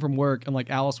get home from work and like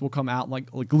Alice will come out and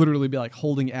like literally be like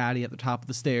holding Addie at the top of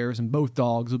the stairs, and both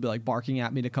dogs will be like barking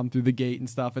at me to come through the gate and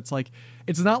stuff. It's like,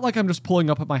 it's not like I'm just pulling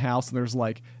up at my house and there's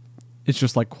like, it's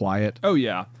just like quiet. Oh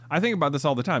yeah, I think about this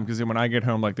all the time, because when I get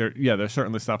home, like there's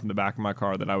certainly stuff in the back of my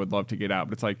car that I would love to get out,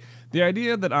 but it's like the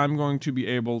idea that I'm going to be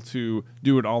able to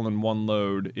do it all in one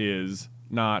load is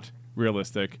not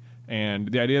realistic,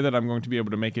 and the idea that I'm going to be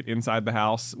able to make it inside the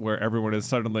house where everyone is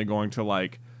suddenly going to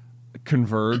like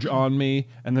converge on me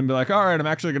and then be like, all right, I'm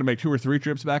actually going to make 2 or 3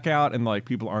 trips back out, and like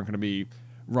people aren't going to be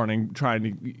running, trying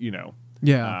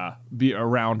to be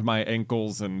around my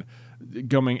ankles and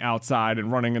going outside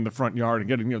and running in the front yard and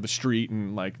getting near the street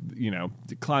and like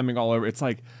climbing all over. It's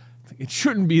like, it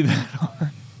shouldn't be that hard.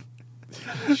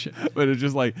 But it's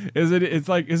just like, is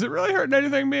it really hurting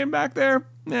anything being back there?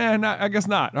 I guess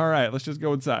not. All right, let's just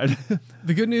go inside.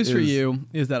 The good news for you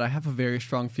is that I have a very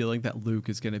strong feeling that Luke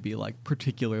is going to be like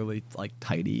particularly like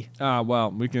tidy.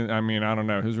 Well, we can. I mean, I don't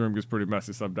know. His room gets pretty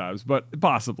messy sometimes, but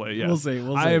possibly, yes. We'll see.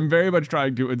 I am very much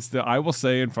trying to instill. I will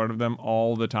say in front of them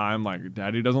all the time, like,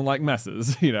 Daddy doesn't like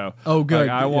messes. Oh, good. Like,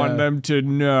 I want them to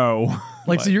know.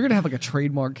 Like, so you're gonna have like a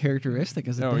trademark characteristic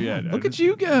as a dad. Yeah. Look at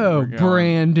you go,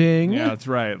 branding. Yeah, that's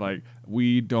right. Like,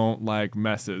 we don't like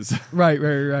messes.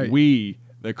 Right. We,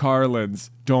 the Carlins,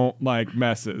 don't like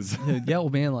messes. Yeah, well,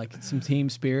 man, like some team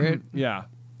spirit. Yeah,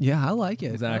 I like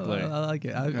it. Exactly. I like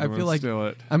it. I feel like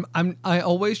I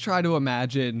always try to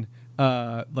imagine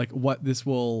like what this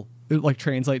will like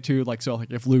translate to. Like, so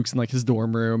like if Luke's in like his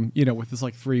dorm room, with his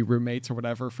like 3 roommates or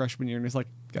whatever freshman year, and he's like,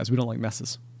 guys, we don't like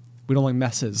messes. We don't like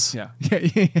messes. Yeah.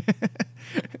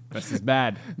 Mess is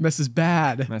bad. Mess is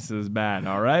bad. Mess is bad.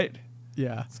 All right.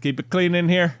 Yeah. Let's keep it clean in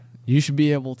here. You should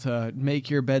be able to make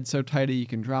your bed so tidy you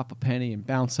can drop a penny and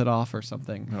bounce it off or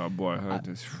something. Oh, boy.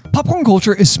 Popcorn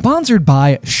Culture is sponsored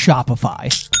by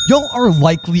Shopify. Y'all are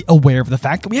likely aware of the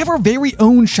fact that we have our very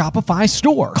own Shopify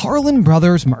store, Carlin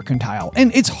Brothers Mercantile.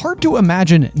 And it's hard to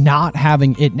imagine not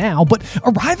having it now, but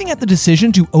arriving at the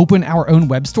decision to open our own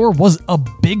web store was a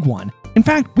big one. In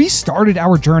fact, we started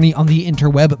our journey on the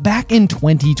interweb back in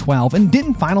 2012 and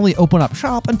didn't finally open up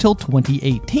shop until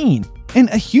 2018. And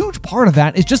a huge part of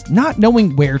that is just not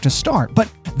knowing where to start, but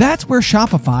that's where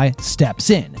Shopify steps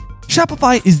in.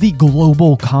 Shopify is the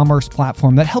global commerce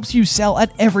platform that helps you sell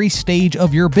at every stage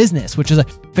of your business, which is a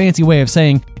fancy way of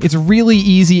saying it's a really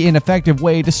easy and effective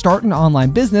way to start an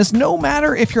online business, no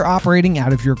matter if you're operating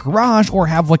out of your garage or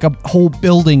have like a whole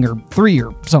building or 3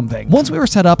 or something. Once we were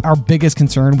set up, our biggest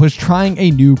concern was trying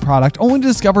a new product only to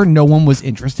discover no one was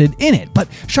interested in it. But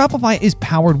Shopify is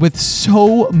powered with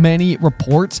so many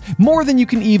reports, more than you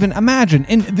can even imagine.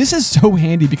 And this is so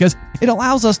handy because it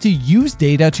allows us to use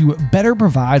data to better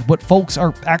provide what folks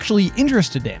are actually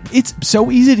interested in. It's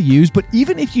so easy to use, but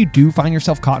even if you do find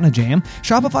yourself caught in a jam,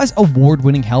 Shopify's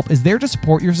award-winning help is there to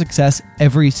support your success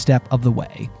every step of the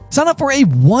way. Sign up for a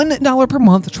 $1 per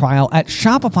month trial at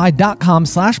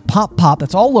shopify.com/poppop.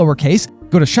 That's all lowercase.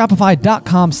 Go to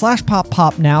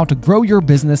shopify.com/poppop now to grow your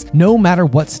business no matter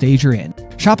what stage you're in.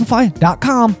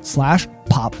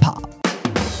 Shopify.com/poppop.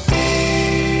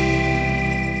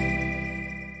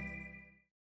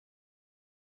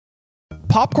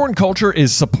 Popcorn Culture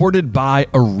is supported by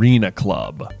Arena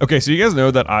Club. Okay, so you guys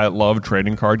know that I love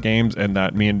trading card games and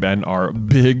that me and Ben are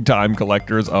big time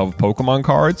collectors of Pokemon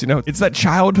cards. You know, it's that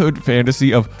childhood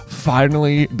fantasy of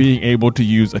finally being able to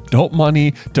use adult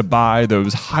money to buy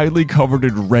those highly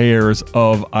coveted rares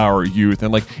of our youth.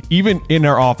 And like, even in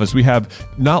our office, we have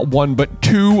not one, but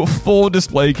 2 full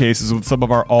display cases with some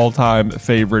of our all-time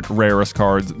favorite rarest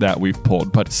cards that we've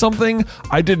pulled. But something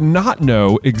I did not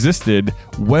know existed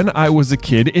when I was a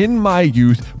kid in my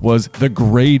youth was the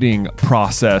grading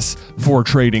process for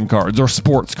trading cards or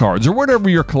sports cards or whatever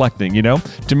you're collecting. You know,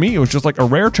 to me it was just like a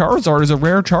rare Charizard is a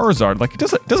rare Charizard. Like, it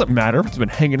doesn't matter if it's been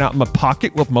hanging out in my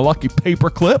pocket with my lucky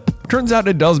paper clip. Turns out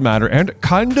it does matter, and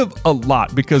kind of a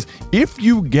lot, because if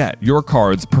you get your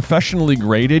cards professionally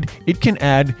graded, it can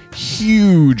add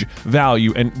huge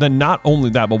value. And then not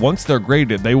only that, but once they're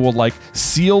graded, they will like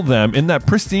seal them in that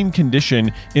pristine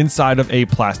condition inside of a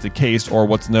plastic case, or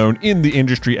what's known in the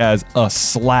industry as a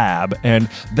slab. And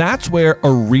that's where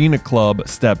Arena Club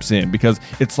steps in, because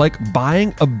it's like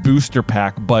buying a booster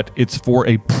pack, but it's for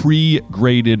a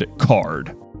pre-graded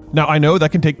card. Now, I know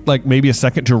that can take like maybe a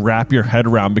second to wrap your head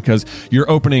around, because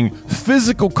you're opening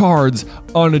physical cards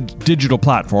on a digital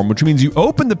platform, which means you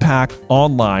open the pack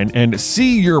online and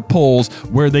see your pulls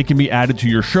where they can be added to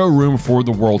your showroom for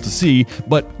the world to see,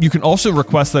 but you can also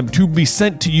request them to be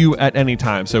sent to you at any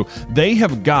time. So they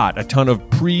have got a ton of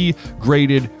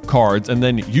pre-graded cards, and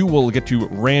then you will get to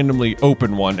randomly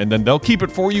open one, and then they'll keep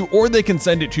it for you, or they can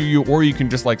send it to you, or you can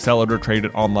just like sell it or trade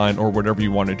it online or whatever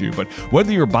you want to do. But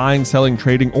whether you're buying, selling,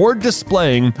 trading, or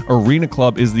displaying, Arena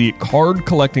Club is the card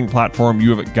collecting platform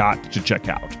you have got to check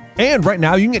out. And right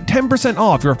now, you can get 10%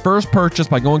 off your first purchase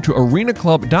by going to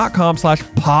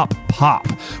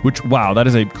arenaclub.com/poppop, which, wow, that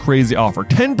is a crazy offer.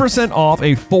 10% off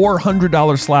a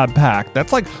 $400 slab pack.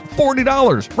 That's like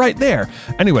 $40 right there.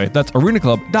 Anyway, that's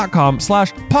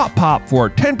arenaclub.com/poppop for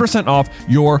 10% off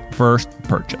your first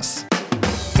purchase.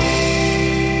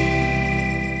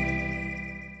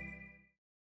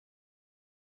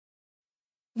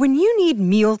 When you need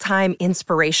mealtime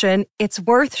inspiration, it's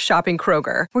worth shopping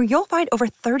Kroger, where you'll find over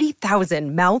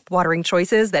 30,000 mouth-watering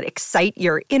choices that excite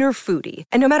your inner foodie.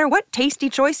 And no matter what tasty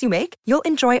choice you make, you'll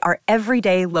enjoy our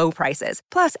everyday low prices,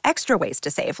 plus extra ways to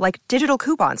save, like digital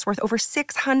coupons worth over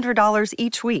 $600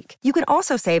 each week. You can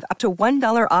also save up to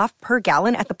 $1 off per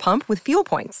gallon at the pump with fuel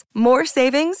points. More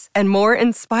savings and more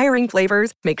inspiring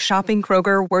flavors make shopping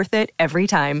Kroger worth it every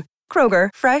time. Kroger,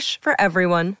 fresh for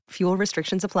everyone. Fuel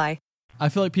restrictions apply. I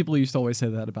feel like people used to always say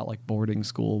that about like boarding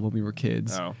school when we were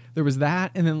kids. Oh. There was that,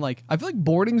 and then like I feel like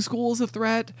boarding school as a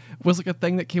threat was like a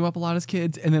thing that came up a lot as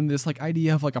kids, and then this like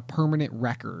idea of like a permanent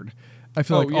record. I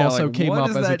feel also came up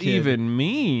as a kid. What does that even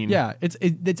mean? Yeah, it's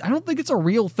I don't think it's a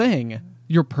real thing.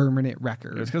 Your permanent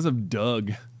record. It's because of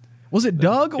Doug. Was it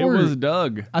Doug? Or it was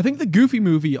Doug. I think the Goofy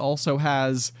movie also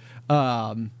has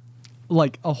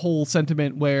like a whole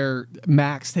sentiment where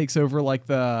Max takes over like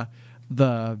the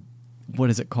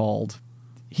what is it called?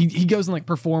 He goes and like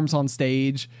performs on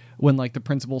stage when like the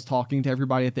principal's talking to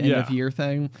everybody at the end of year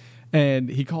thing, and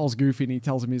he calls Goofy and he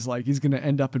tells him he's gonna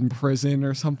end up in prison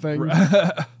or something.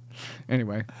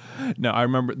 Anyway, no, I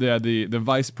remember the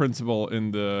vice principal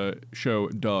in the show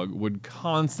Doug would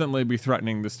constantly be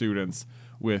threatening the students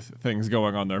with things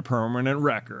going on their permanent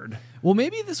record. Well,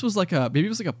 maybe it was like a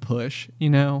push, you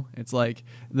know? It's like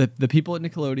the people at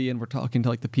Nickelodeon were talking to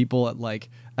like the people at like,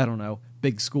 I don't know,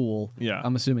 big school. Yeah.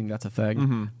 I'm assuming that's a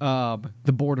thing. Mm-hmm.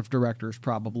 The board of directors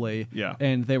probably. Yeah.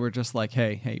 And they were just like,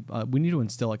 hey, we need to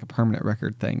instill like a permanent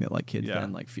record thing that like kids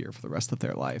then like fear for the rest of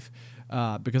their life.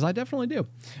 Because I definitely do.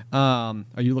 Are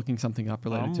you looking something up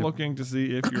related to? I'm looking to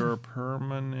see if your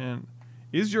permanent...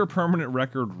 Is your permanent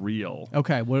record real?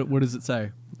 Okay, what does it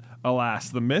say? Alas,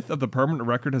 the myth of the permanent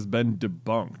record has been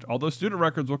debunked. Although student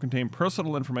records will contain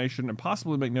personal information and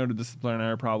possibly make note of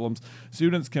disciplinary problems,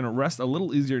 students can rest a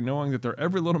little easier knowing that their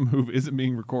every little move isn't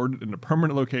being recorded in a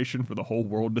permanent location for the whole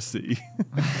world to see.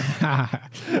 I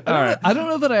don't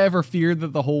know that I ever feared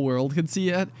that the whole world could see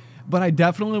it, but I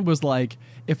definitely was like,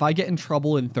 if I get in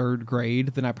trouble in 3rd grade,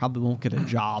 then I probably won't get a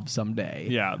job someday.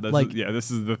 Yeah, this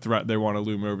is the threat they want to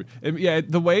loom over.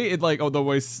 The way it like, the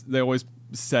way they always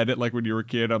said it, like when you were a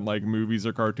kid on like movies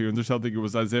or cartoons or something, it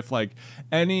was as if like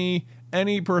any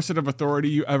person of authority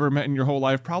you ever met in your whole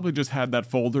life probably just had that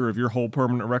folder of your whole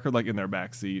permanent record like in their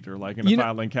back seat or like in a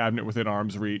filing cabinet within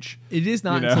arm's reach. It is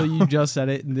not until you just said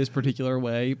it in this particular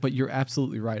way, but you're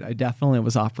absolutely right. I definitely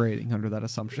was operating under that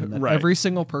assumption that every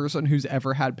single person who's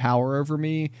ever had power over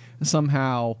me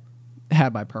somehow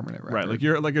had my permanent record. Right, like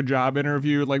you're at like a job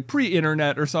interview, like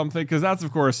pre-internet or something, because that's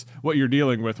of course what you're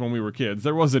dealing with when we were kids.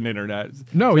 There wasn't internet.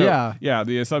 No, so, yeah.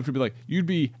 The assumption would be like you'd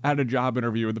be at a job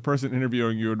interview, and the person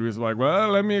interviewing you would be like,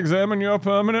 "Well, let me examine your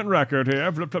permanent record here."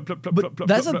 But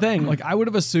that's the thing. Like I would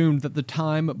have assumed that the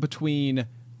time between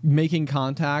making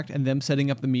contact and them setting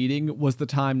up the meeting was the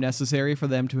time necessary for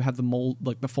them to have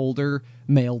the folder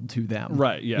mailed to them,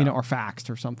 right? Yeah, or faxed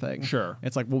or something. Sure.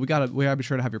 It's like, well, we gotta be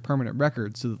sure to have your permanent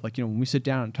record so that, like, when we sit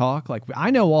down and talk, like,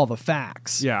 I know all the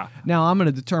facts. Yeah. Now I'm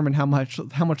gonna determine how much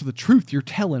of the truth you're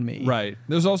telling me. Right.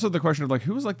 There's also the question of like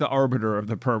who's like the arbiter of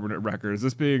the permanent record? Is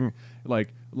this being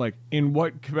like in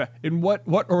what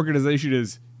organization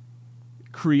is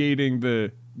creating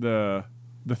the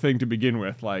thing to begin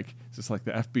with? Like, is this like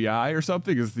the FBI or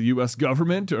something? Is it the U.S.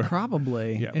 government? Or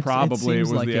probably? Yeah, probably it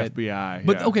was like the FBI.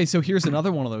 But okay, so here's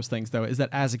another one of those things though: is that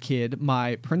as a kid,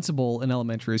 my principal in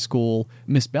elementary school,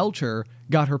 Miss Belcher,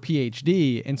 got her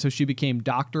PhD, and so she became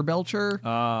Dr. Belcher.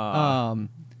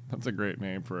 That's a great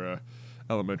name for a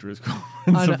elementary school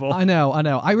principal. I know.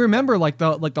 I remember like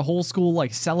the whole school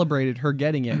like celebrated her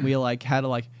getting it. We like had to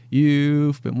like,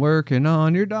 you've been working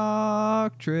on your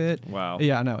doctorate. Wow.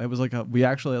 Yeah, I know. It was like we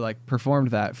actually like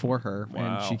performed that for her,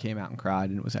 wow. and she came out and cried,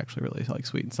 and it was actually really like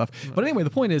sweet and stuff. But anyway, the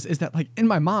point is that like in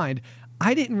my mind,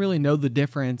 I didn't really know the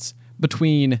difference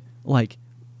between like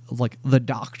the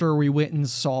doctor we went and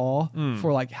saw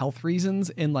for like health reasons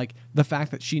and like the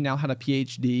fact that she now had a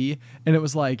PhD, and it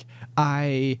was like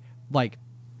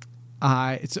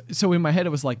so in my head it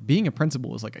was like being a principal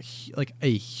was like a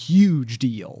huge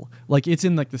deal. Like it's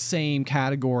in like the same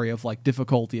category of like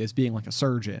difficulty as being like a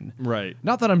surgeon. Right.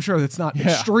 Not that I'm sure that's not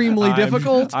extremely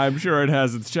difficult. I'm sure it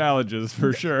has its challenges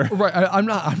for sure. Right. I'm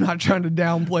not trying to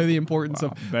downplay the importance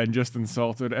of. Ben just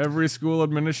insulted every school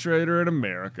administrator in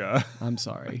America. I'm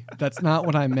sorry. That's not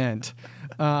what I meant.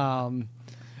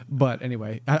 But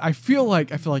anyway, I feel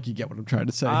like you get what I'm trying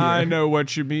to say here. I know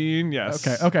what you mean. Yes.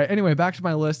 Okay. Anyway, back to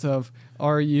my list of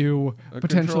are you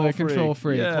potentially a control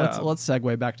freak? Yeah. Let's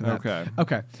segue back to that.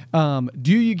 Okay.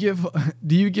 Do you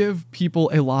give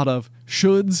people a lot of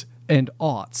shoulds and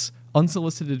oughts,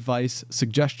 unsolicited advice,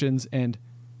 suggestions, and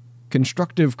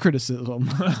constructive criticism?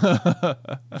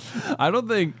 I don't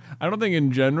think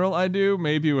in general I do.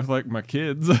 Maybe with like my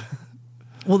kids.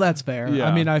 Well, that's fair. Yeah.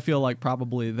 I mean, I feel like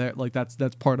probably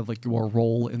that's part of like your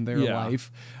role in their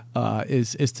life,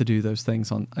 is to do those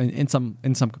things in some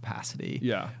capacity.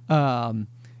 Yeah.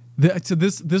 So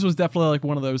this was definitely like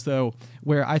one of those though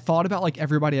where I thought about like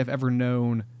everybody I've ever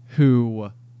known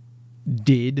who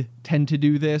did tend to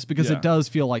do this, because it does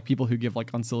feel like people who give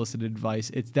like unsolicited advice,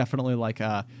 it's definitely like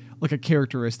a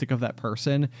characteristic of that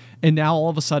person. And now all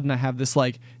of a sudden I have this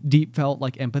like deep felt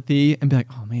like empathy and be like,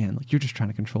 oh man, like you're just trying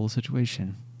to control the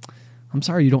situation. I'm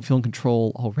sorry you don't feel in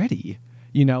control already.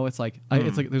 It's like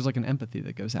it's like there's like an empathy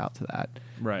that goes out to that.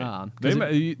 Right.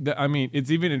 I mean, it's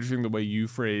even interesting the way you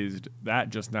phrased that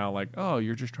just now, like, oh,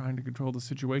 you're just trying to control the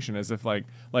situation, as if like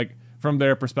from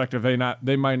their perspective,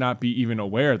 they might not be even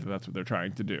aware that that's what they're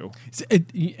trying to do.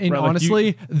 And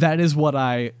honestly, that is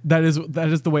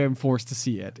the way I'm forced to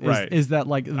see it. Is that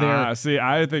like they're see?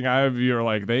 I think I have you're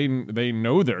like they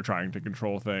know they're trying to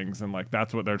control things, and like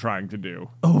that's what they're trying to do.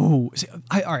 Oh, see,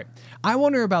 all right. I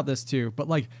wonder about this too, but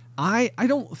like I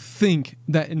don't think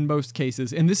that in most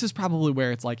cases, and this is probably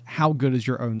where it's like, how good is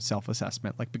your own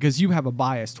self-assessment? Like, because you have a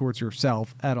bias towards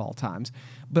yourself at all times.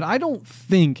 But I don't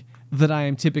think that I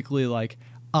am typically like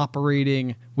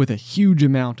operating with a huge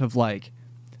amount of like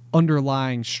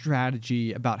underlying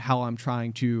strategy about how I'm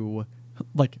trying to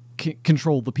like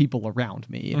control the people around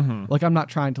me. Mm-hmm. Like I'm not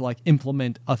trying to like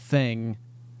implement a thing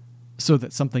so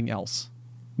that something else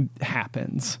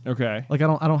happens. Okay. Like I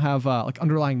don't have like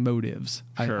underlying motives,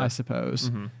 sure. I suppose.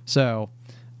 Mm-hmm. So,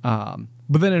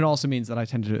 But then it also means that I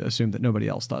tend to assume that nobody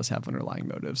else does have underlying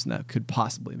motives, and that could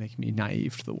possibly make me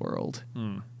naive to the world.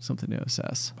 Something to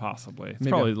assess. Possibly. It's Maybe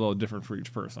probably a little different for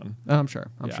each person. I'm sure.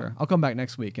 Yeah. Sure. I'll come back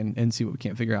next week and see what we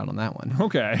can't figure out on that one.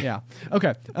 Okay. Yeah.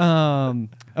 Okay.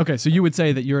 Okay. So you would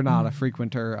say that you're not a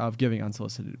frequenter of giving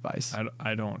unsolicited advice.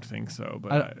 I don't think so,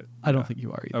 but I don't think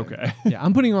you are either. Okay. Yeah,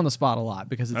 I'm putting you on the spot a lot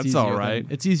because it's That's easier. all right.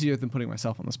 It's easier than putting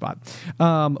myself on the spot.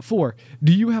 4.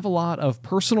 Do you have a lot of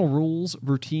personal rules,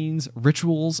 routines,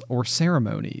 rituals, or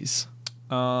ceremonies?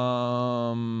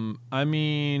 I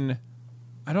mean,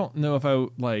 I don't know if I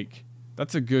like.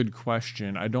 That's a good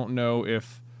question. I don't know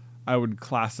if I would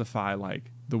classify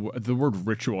like the word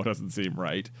ritual doesn't seem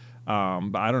right.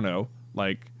 But I don't know.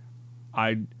 Like,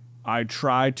 I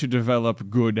try to develop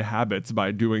good habits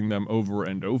by doing them over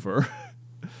and over.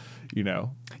 You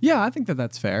know. Yeah, I think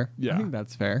that's fair. Yeah. I think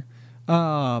that's fair.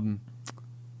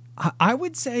 I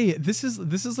would say this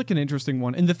is like an interesting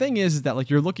one, and the thing is that like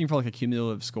you're looking for like a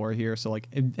cumulative score here. So like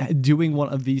doing one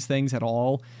of these things at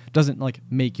all doesn't like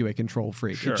make you a control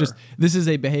freak. Sure. It just this is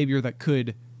a behavior that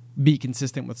could be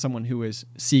consistent with someone who is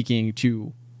seeking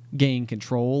to gain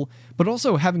control, but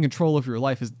also having control of your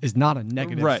life is not a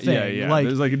negative Right. thing. Yeah. Like,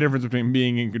 There's like a difference between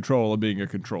being in control and being a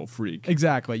control freak.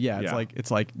 exactly. Yeah. Yeah.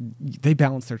 It's like they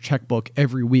balance their checkbook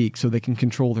every week so they can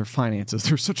control their finances.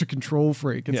 They're such a control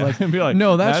freak. It's Yeah. Be like,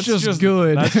 no, that's just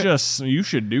good. That's just you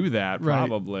should do that Right.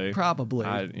 probably. Probably.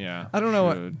 I don't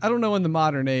know. should. I don't know in the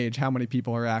modern age how many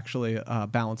people are actually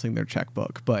balancing their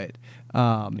checkbook, but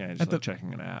Yeah, just at like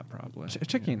checking an app probably.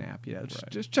 checking an app, yeah, Right.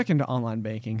 just check into online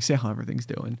banking, see how everything's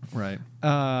doing. Right.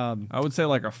 I would say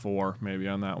like a 4 maybe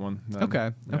on that one. Then, Okay.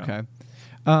 yeah.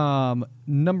 Okay.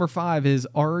 Number 5 is: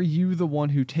 are you the one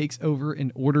who takes over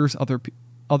and orders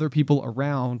other people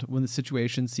around when the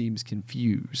situation seems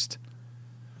confused?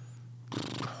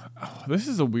 This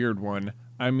is a weird one.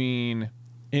 I mean,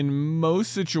 in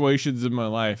most situations in my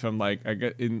life, I'm like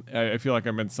I feel like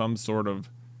I'm in some sort of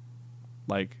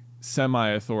like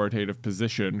semi-authoritative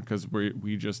position because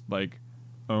we just like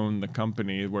own the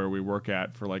company where we work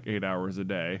at for like 8 hours a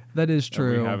day. That is And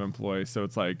true. we have employees, so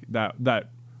it's like that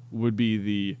would be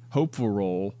the hopeful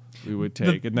role we would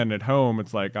take. And then at home,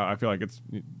 it's like I feel like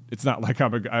it's not like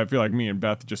I feel like me and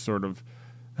Beth just sort of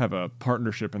have a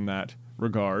partnership in that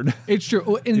regard. It's true.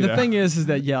 Well, and the Yeah. thing is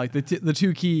that yeah, like the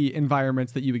two key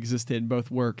environments that you exist in,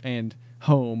 both work and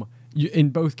home. In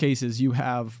both cases, you do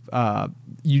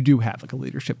have like a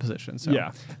leadership position. So Yeah,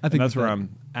 I think and that's where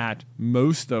I'm at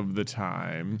most of the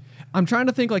time. I'm trying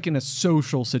to think like in a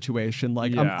social situation.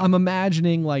 Like Yeah. I'm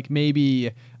imagining like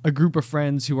maybe a group of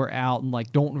friends who are out and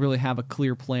like don't really have a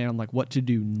clear plan on like what to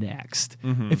do next.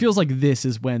 Mm-hmm. It feels like this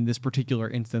is when this particular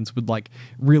instance would like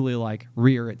really like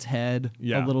rear its head a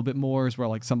Yeah. little bit more, is where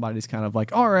like somebody's kind of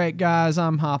like, all right, guys,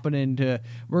 I'm hopping into,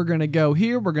 we're going to go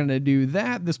here. We're going to do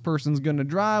that. This person's going to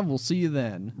drive. We'll see you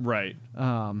then. Right.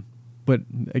 But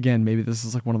again, maybe this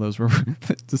is like one of those where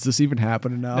does this even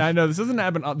happen enough? I know this doesn't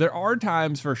happen. There are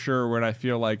times for sure when I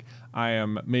feel like I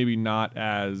am maybe not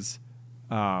as,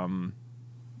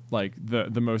 like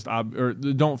the most or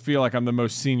don't feel like I'm the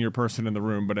most senior person in the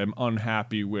room, but I'm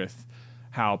unhappy with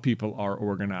how people are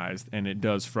organized, and it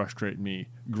does frustrate me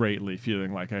greatly,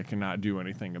 feeling like I cannot do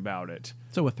anything about it.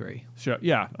 So a 3. So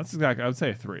yeah, that's exactly. I would say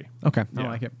a 3. Okay, I Yeah.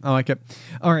 like it. I like it.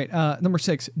 All right, number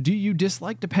 6. Do you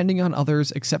dislike depending on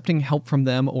others, accepting help from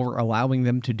them, or allowing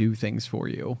them to do things for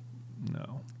you?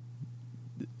 No,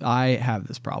 I have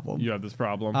this problem. you have this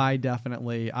problem. I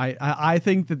definitely. I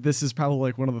think that this is probably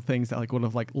like one of the things that like would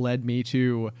have like led me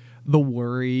to the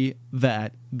worry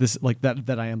that this like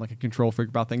that I am like a control freak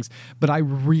about things. But I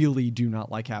really do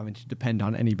not like having to depend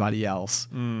on anybody else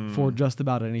for just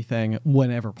about anything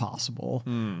whenever possible.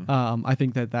 I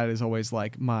think that is always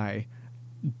like my.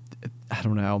 I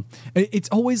don't know. It's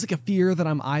always like a fear that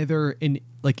I'm either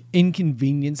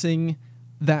inconveniencing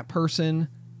that person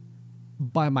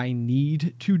by my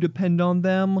need to depend on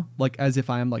them, like as if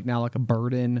I am like now like a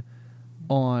burden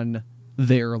on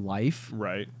their life,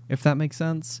 right. if that makes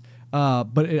sense.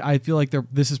 I feel like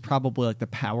this is probably like the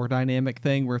power dynamic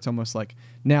thing where it's almost like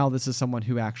now this is someone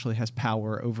who actually has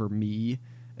power over me,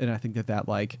 and I think that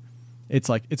like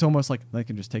it's almost like they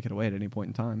can just take it away at any point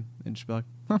in time and just be like,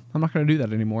 I'm not going to do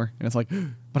that anymore, and it's like,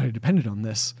 but I depended on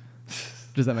this.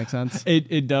 Does that make sense?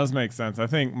 It does make sense. I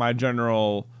think I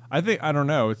don't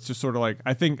know. It's just sort of like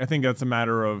I think that's a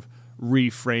matter of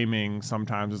reframing.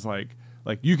 Sometimes it's like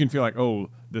you can feel like, oh,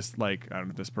 this like I don't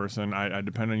know, this person I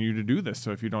depend on you to do this.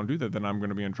 So if you don't do that, then I'm going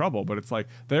to be in trouble. But it's like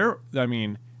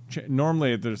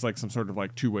normally there's like some sort of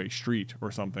like two-way street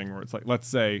or something where it's like, let's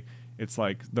say It's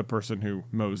like the person who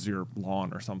mows your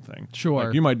lawn or something. Sure.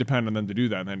 Like, you might depend on them to do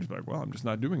that, and then just be like, well, I'm just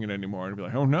not doing it anymore. And be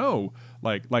like, oh no,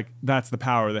 like that's the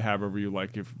power they have over you.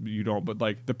 Like if you don't, but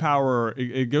like the power,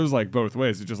 it goes like both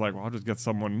ways. It's just like, well, I'll just get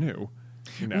someone new.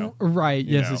 You know. Right.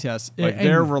 You Yes. know? Yes. Like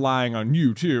they're relying on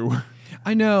you too.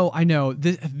 I know.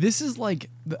 This is like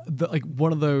the like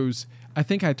one of those. I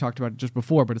think I talked about it just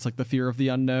before, but it's like the fear of the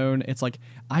unknown. It's like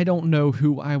I don't know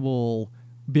who I will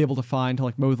be able to find to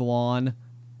like mow the lawn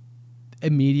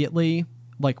immediately,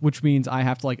 like which means I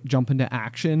have to like jump into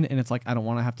action, and it's like I don't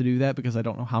want to have to do that because I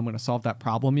don't know how I'm going to solve that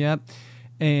problem yet.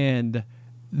 And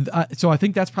so I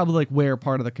think that's probably like where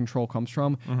part of the control comes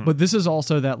from. But this is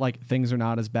also that like things are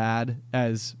not as bad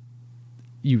as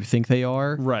you think they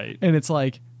are. Right. And it's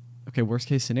like, okay, worst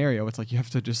case scenario, it's like you have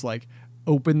to just like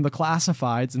open the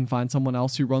classifieds and find someone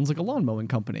else who runs like a lawn mowing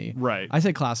company. Right. I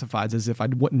say classifieds as if I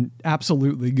wouldn't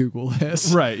absolutely Google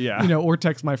this. Right, yeah. You know, or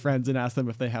text my friends and ask them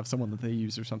if they have someone that they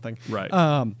use or something. Right.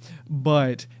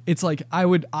 But it's like I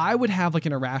would have like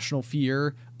an irrational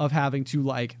fear of having to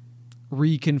like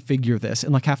reconfigure this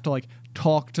and like have to like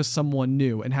talk to someone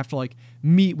new and have to like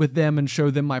meet with them and show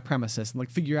them my premises and like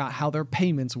figure out how their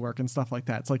payments work and stuff like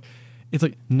that. It's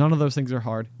like none of those things are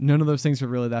hard. None of those things are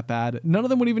really that bad. None of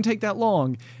them would even take that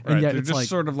long. And Right. yet They're it's just like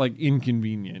sort of like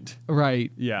inconvenient. right.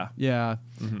 Yeah. Yeah.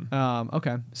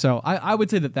 Okay. So I would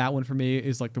say that one for me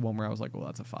is like the one where I was like, well,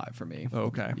 that's a 5 for me.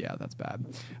 Okay. Yeah, that's bad.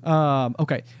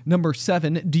 Okay. Number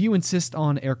 7, do you insist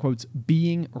on air quotes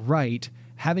being right,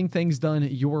 having things done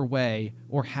your way,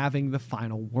 or having the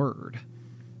final word?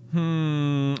 This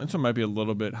one might be a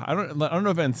little bit. I don't know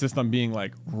if I insist on being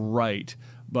like right,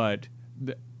 but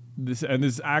this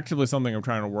is actively something I'm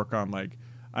trying to work on. Like,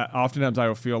 oftentimes I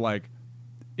will feel like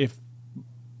if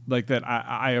like that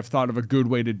I have thought of a good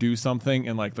way to do something,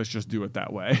 and like let's just do it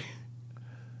that way.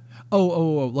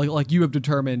 Like you have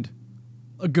determined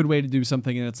a good way to do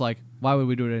something, and it's like, why would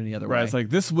we do it any other way? Right. It's like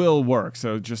this will work,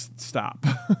 so just stop.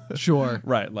 Sure.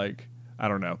 Right. Like I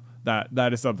don't know.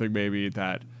 That is something maybe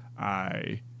that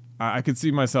I could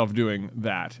see myself doing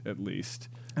that at least.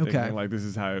 Okay. Thinking, like this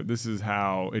is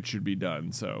how it should be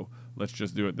done. So let's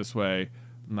just do it this way.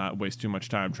 Not waste too much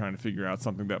time trying to figure out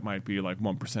something that might be like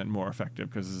 1% more effective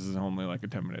because this is only like a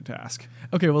 10-minute task.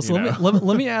 Okay, well, so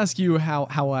let me ask you how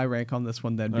I rank on this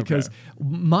one then, because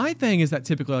my thing is that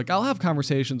typically, like, I'll have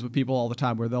conversations with people all the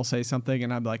time where they'll say something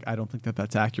and I'm like, I don't think that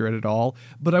that's accurate at all,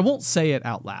 but I won't say it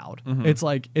out loud. It's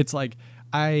like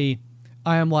I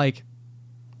am like,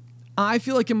 I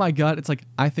feel like in my gut, it's like,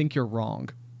 I think you're wrong,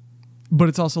 but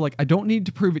it's also like, I don't need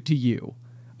to prove it to you.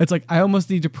 It's like, I almost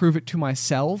need to prove it to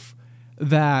myself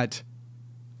that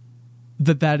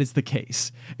is the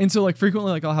case. And so like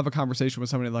frequently, like I'll have a conversation with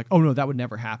somebody like, oh no, that would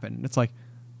never happen. And it's like,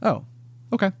 oh,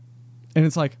 okay. And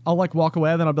it's like, I'll like walk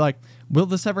away and then I'll be like, will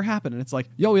this ever happen? And it's like,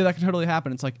 yo, yeah, that could totally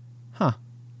happen. It's like, huh,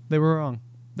 they were wrong.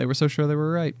 They were so sure they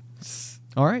were right.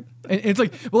 All right. And it's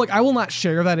like, well, like I will not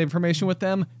share that information with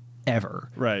them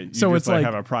ever. Right. You so just it's like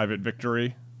have a private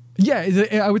victory. Yeah,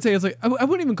 I would say it's like I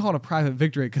wouldn't even call it a private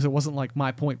victory because it wasn't like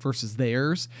my point versus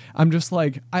theirs. I'm just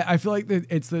like I feel like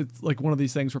it's like one of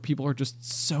these things where people are just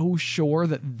so sure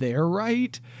that they're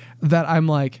right that I'm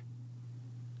like,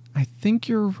 I think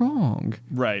you're wrong.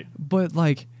 Right. But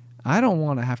like I don't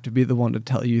want to have to be the one to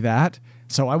tell you that,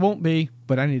 so I won't be.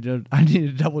 But I need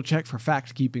to double check for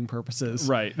fact keeping purposes.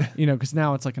 Right. You know, because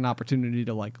now it's like an opportunity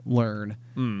to like learn.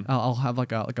 I'll have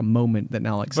like a moment that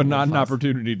now like. But not an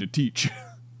opportunity to teach.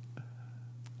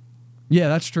 Yeah,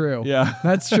 that's true. Yeah.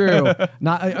 That's true.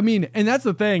 I mean, and that's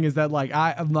the thing is that like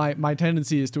my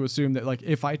tendency is to assume that like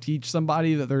if I teach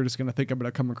somebody that they're just going to think I'm going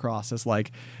to come across as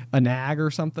like a nag or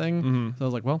something. So I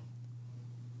was like, well,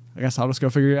 I guess I'll just go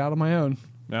figure it out on my own.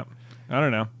 Yeah. I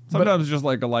don't know. Sometimes just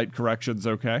like a light correction's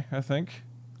okay, I think.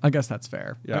 I guess that's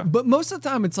fair. Yeah. But most of the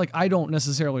time it's like I don't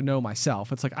necessarily know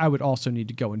myself. It's like I would also need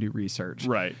to go and do research.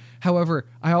 Right. However,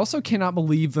 I also cannot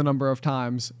believe the number of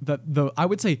times that I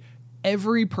would say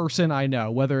every person I know,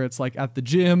 whether it's like at the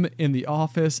gym, in the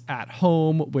office, at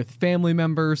home, with family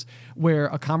members, where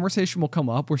a conversation will come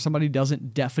up where somebody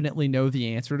doesn't definitely know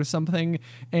the answer to something.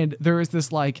 And there is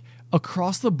this like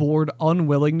across the board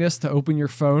unwillingness to open your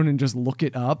phone and just look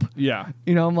it up. Yeah.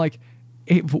 You know, I'm like,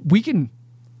 we can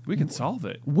solve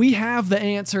it. We have the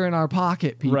answer in our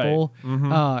pocket, people.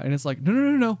 Right. And it's like,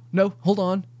 no, hold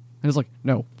on. And it's like,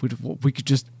 no, we could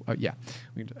just,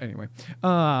 anyway.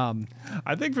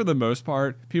 I think for the most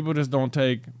part, people just don't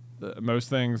take most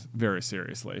things very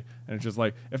seriously. And it's just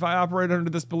like, if I operate under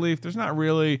this belief, there's not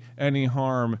really any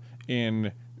harm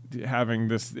in having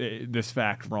this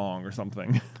fact wrong or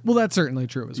something. Well, that's certainly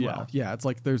true as well. Yeah, it's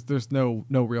like there's no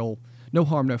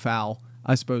harm, no foul.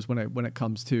 I suppose when it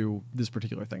comes to this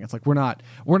particular thing. It's like we're not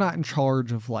in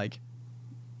charge of like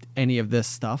any of this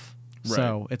stuff. Right.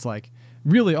 So it's like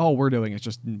really all we're doing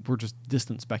is we're just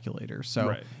distant speculators.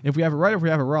 So if we have it right, if we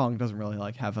have it wrong, it doesn't really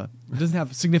like it doesn't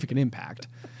have a significant impact.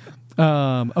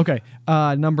 Okay.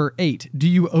 Number 8. Do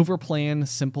you overplan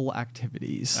simple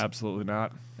activities? Absolutely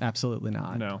not. Absolutely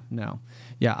not. No.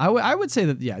 Yeah, I would say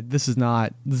that. Yeah, this is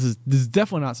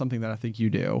definitely not something that I think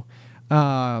you do.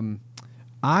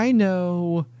 I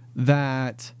know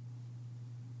that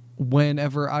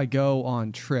whenever I go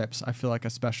on trips, I feel like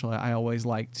especially I always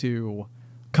like to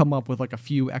come up with like a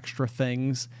few extra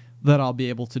things that I'll be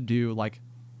able to do like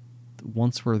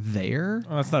once we're there.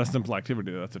 Well, that's not a simple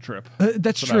activity. That's a trip.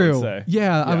 That's true. I would say.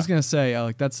 Yeah, I was gonna say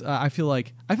like that's. I feel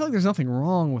like there's nothing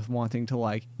wrong with wanting to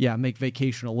like make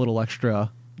vacation a little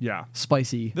extra. Yeah.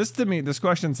 Spicy. This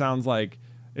question sounds like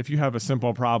if you have a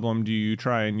simple problem, do you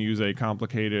try and use a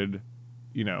complicated,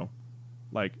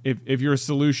 like if your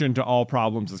solution to all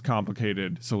problems is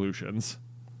complicated solutions.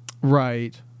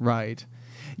 Right.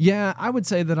 Yeah, I would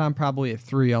say that I'm probably a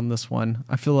 3 on this one.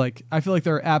 I feel like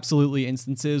there are absolutely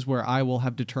instances where I will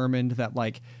have determined that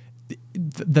like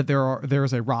that there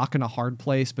is a rock and a hard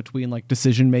place between like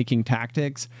decision-making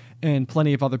tactics, and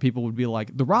plenty of other people would be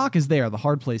like, the rock is there, the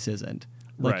hard place isn't.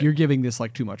 Like you're giving this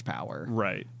like too much power.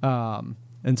 Right.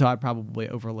 And so I'd probably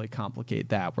overly complicate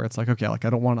that, where it's like, okay, like I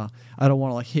don't want to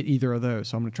like hit either of those,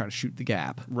 so I'm going to try to shoot the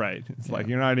gap. Right. It's like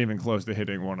you're not even close to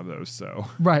hitting one of those, so.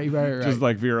 Right. Just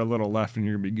like veer a little left and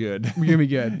you're going to be good. You're going to be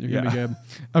good. You're going to be good.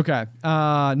 Okay.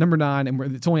 Number 9,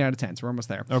 and it's only out of 10, so we're almost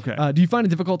there. Okay. Do you find it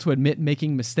difficult to admit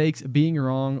making mistakes, being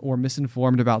wrong, or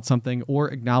misinformed about something, or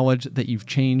acknowledge that you've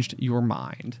changed your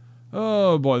mind?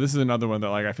 Oh boy, this is another one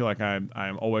that like I feel like I'm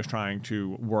always trying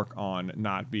to work on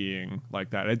not being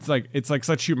like that. It's like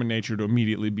such human nature to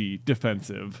immediately be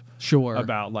defensive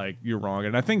about like you're wrong.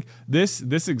 And I think this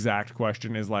exact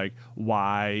question is like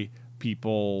why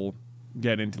people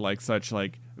get into like such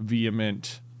like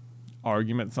vehement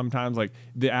arguments sometimes. Like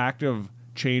the act of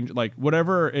change, like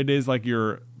whatever it is like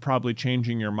you're probably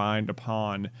changing your mind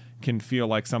upon can feel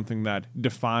like something that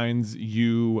defines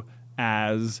you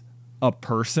as a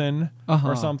person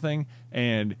or something,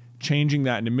 and changing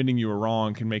that and admitting you were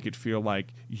wrong can make it feel like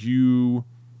you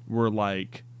were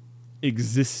like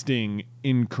existing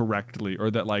incorrectly,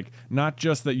 or that like not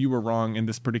just that you were wrong in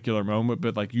this particular moment,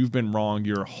 but like you've been wrong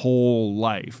your whole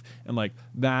life. And like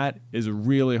that is a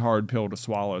really hard pill to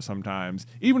swallow sometimes,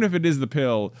 even if it is the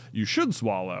pill you should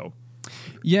swallow.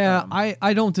 Yeah,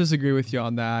 I don't disagree with you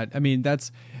on that. I mean,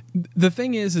 that's the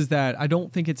thing is that I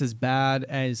don't think it's as bad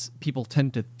as people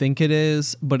tend to think it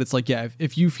is, but it's like, yeah,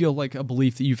 if you feel like a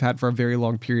belief that you've had for a very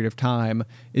long period of time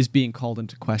is being called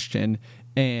into question,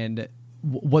 and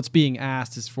what's being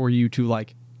asked is for you to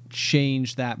like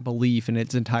change that belief in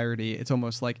its entirety, it's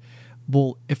almost like,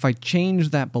 well, if I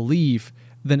change that belief,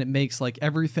 then it makes like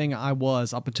everything I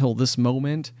was up until this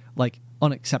moment like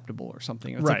unacceptable or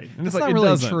something. It's right. Like, and it's like, not it really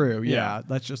doesn't. true. Yeah.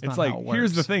 That's just it's not like, how it works.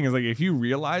 here's the thing is like, if you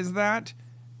realize that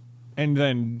and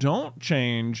then don't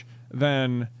change,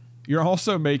 then you're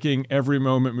also making every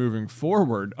moment moving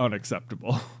forward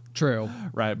unacceptable. True.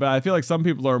 Right. But I feel like some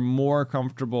people are more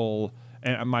comfortable,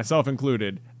 and myself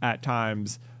included, at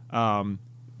times,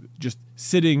 just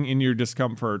sitting in your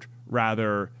discomfort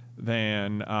rather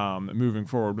than moving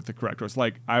forward with the correct choice.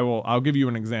 Like I'll give you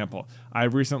an example.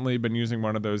 I've recently been using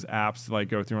one of those apps to like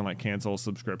go through and like cancel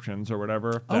subscriptions or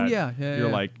whatever. Oh yeah. You're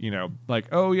like, like,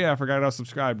 oh yeah, I forgot I was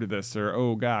subscribed to this, or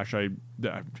oh gosh, I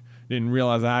didn't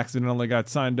realize I accidentally got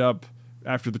signed up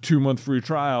after the 2-month free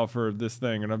trial for this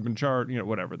thing, and I've been charged,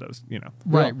 whatever those,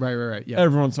 Right. Yeah.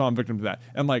 Everyone saw I'm victim to that.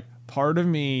 And like part of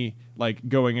me like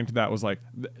going into that was like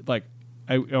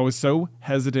I was so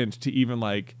hesitant to even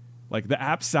like the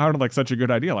app sounded like such a good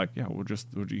idea. Like, yeah, we'll just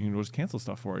cancel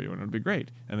stuff for you and it'll be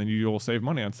great. And then you'll save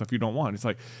money on stuff you don't want. It's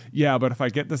like, yeah, but if I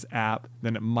get this app,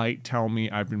 then it might tell me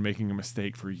I've been making a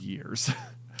mistake for years.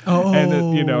 Oh,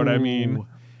 and you know what I mean?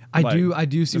 I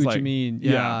do see what you mean.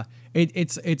 Yeah.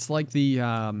 It's like the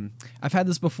I've had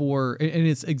this before, and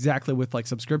it's exactly with like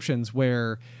subscriptions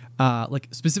where like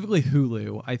specifically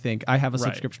Hulu. I think I have a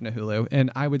subscription to Hulu,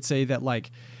 and I would say that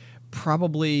like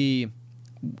probably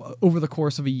over the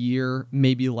course of a year,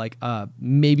 maybe like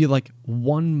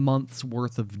 1 month's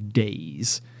worth of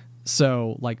days.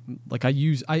 So like I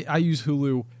use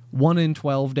Hulu 1 in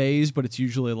 12 days, but it's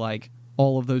usually like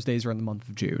all of those days are in the month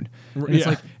of June.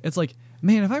 And it's like,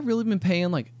 man, have I really been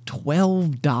paying like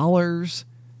 $12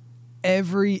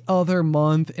 every other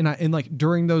month? And like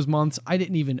during those months, I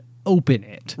didn't even open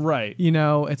it. Right.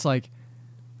 It's like,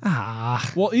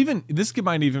 Well, even this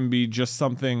might even be just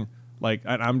something like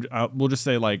we'll just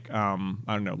say like I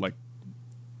don't know, like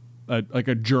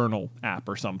a journal app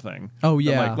or something. Oh, But,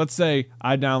 yeah. like, let's say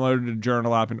I downloaded a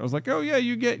journal app and it was like, oh yeah,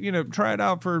 you get, try it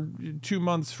out for 2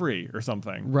 months free or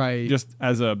something. Right. Just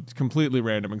as a completely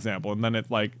random example. And then it's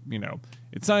like,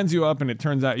 it signs you up and it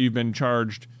turns out you've been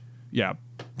charged,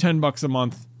 $10 a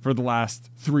month for the last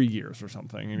 3 years or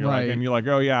something. And you're like,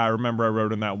 oh yeah, I remember I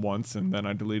wrote in that once and then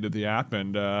I deleted the app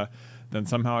and then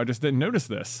somehow I just didn't notice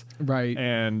this. Right.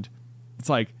 And it's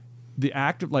like the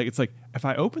act of it's like if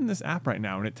I open this app right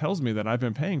now and it tells me that I've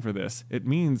been paying for this, it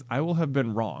means I will have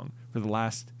been wrong for the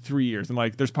last 3 years. And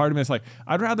like there's part of me that's like,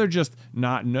 I'd rather just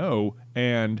not know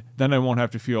and then I won't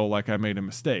have to feel like I made a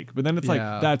mistake. But then it's like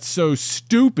that's so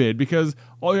stupid because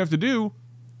all you have to do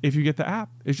if you get the app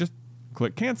is just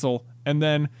click cancel and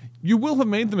then you will have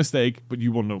made the mistake, but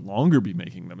you will no longer be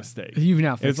making the mistake. You've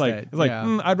now fixed it. It's like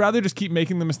I'd rather just keep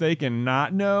making the mistake and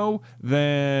not know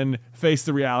than face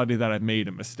the reality that I've made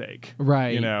a mistake.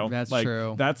 Right. That's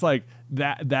true. That's like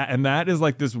that is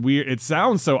like this weird. It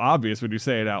sounds so obvious when you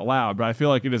say it out loud, but I feel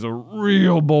like it is a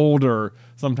real boulder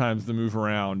sometimes to move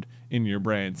around in your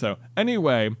brain. So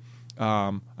anyway,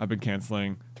 I've been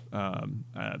canceling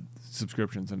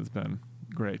subscriptions and it's been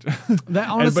great. That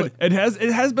honestly, but it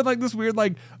has been like this weird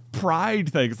like pride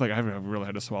thing. It's like I've really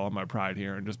had to swallow my pride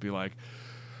here and just be like,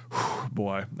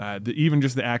 boy, even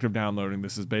just the act of downloading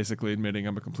this is basically admitting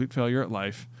I'm a complete failure at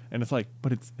life. And it's like,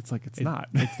 but it's not.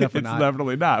 It's definitely not.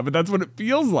 Definitely not. But that's what it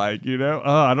feels like,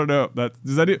 I don't know.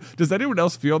 Does anyone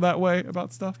else feel that way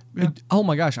about stuff? Yeah. Oh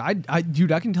my gosh,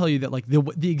 dude, I can tell you that like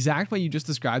the exact way you just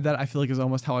described that, I feel like is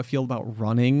almost how I feel about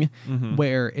running,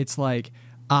 where it's like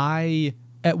I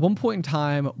at one point in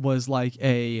time was like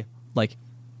a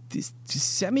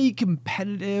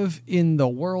semi-competitive in the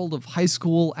world of high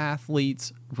school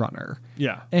athletes runner.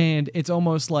 Yeah. And it's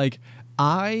almost like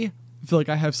I feel like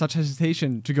I have such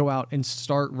hesitation to go out and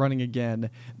start running again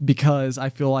because I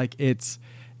feel like it's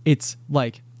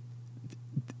like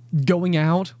going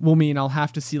out will mean I'll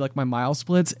have to see like my mile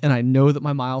splits, and I know that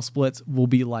my mile splits will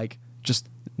be like just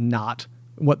not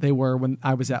what they were when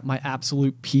I was at my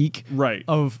absolute peak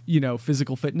of,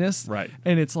 physical fitness. Right.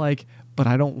 And it's like, but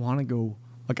I don't want to go,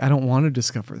 like, I don't want to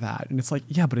discover that. And it's like,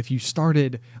 yeah, but if you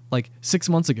started like 6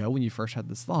 months ago when you first had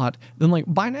this thought, then like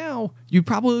by now you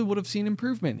probably would have seen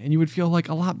improvement and you would feel like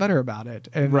a lot better about it.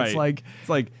 And it's like,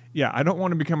 yeah, I don't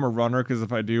want to become a runner because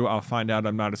if I do, I'll find out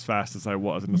I'm not as fast as I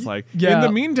was. And it's like, in the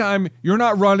meantime, you're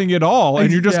not running at all and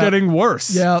you're just getting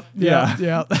worse. Yeah.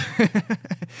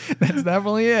 That's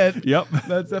definitely it. Yep.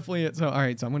 That's definitely it. So, all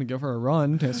right, so I'm going to go for a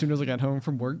run as soon as I get home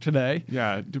from work today.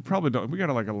 Yeah, probably don't. We got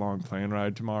like a long plane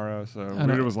ride tomorrow. So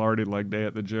it was already leg day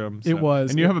at the gym. So. It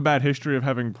was. And you have a bad history of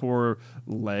having poor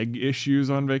leg issues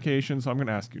on vacation. So I'm going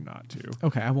to ask you not to.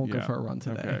 Okay, I won't go for a run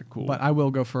today. Okay, cool. But I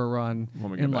will go for a run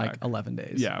in like 11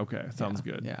 days. Yeah. Okay. Sounds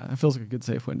good. Yeah. It feels like a good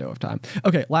safe window of time.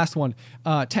 Okay. Last one.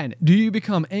 10. Do you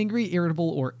become angry, irritable,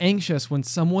 or anxious when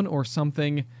someone or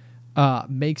something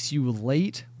makes you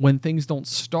late, when things don't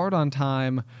start on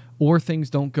time, or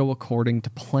things don't go according to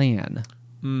plan?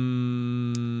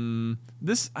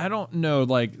 This, I don't know.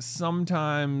 Like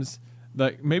sometimes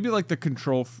like maybe like the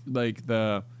control, like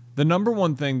the number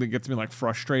one thing that gets me like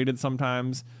frustrated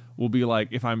sometimes will be like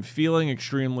if I'm feeling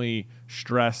extremely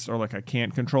stressed or like I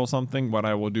can't control something, what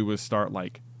I will do is start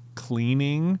like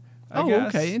cleaning. I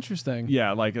guess. Okay, interesting.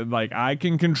 Yeah, like I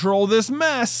can control this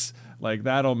mess. Like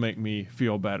that'll make me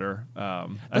feel better.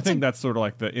 I think that's sort of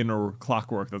like the inner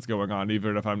clockwork that's going on,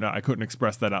 even if I couldn't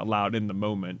express that out loud in the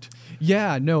moment.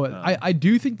 Yeah, no, I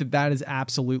do think that is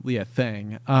absolutely a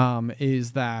thing.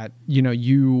 Is that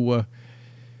you.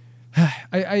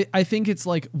 I think it's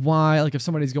like why, like if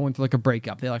somebody's going through like a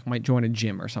breakup, they like might join a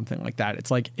gym or something like that.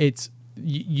 It's like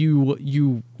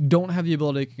you don't have the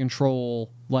ability to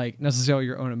control like necessarily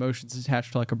your own emotions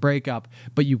attached to like a breakup,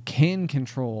 but you can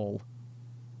control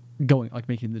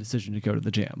making the decision to go to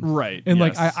the gym. Right. And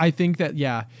yes. like I think that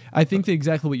I think that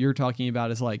exactly what you're talking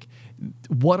about is like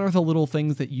what are the little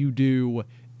things that you do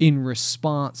in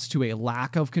response to a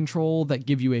lack of control that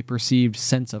give you a perceived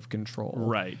sense of control.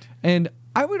 Right. And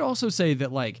I would also say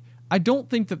that like I don't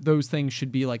think that those things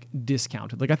should be like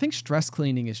discounted. Like I think stress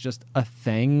cleaning is just a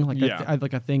thing. Like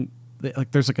I think that, like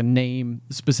there's like a name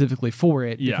specifically for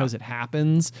it because it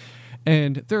happens.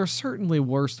 And there are certainly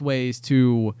worse ways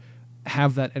to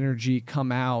have that energy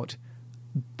come out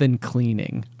than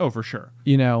cleaning. Oh, for sure.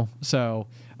 So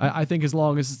I think as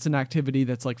long as it's an activity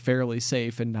that's like fairly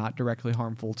safe and not directly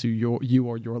harmful to you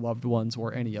or your loved ones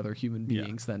or any other human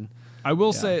beings, then I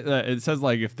will say that it says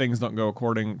like if things don't go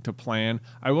according to plan.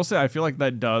 I will say I feel like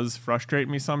that does frustrate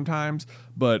me sometimes,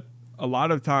 but a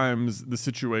lot of times the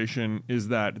situation is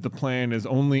that the plan is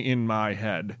only in my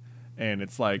head and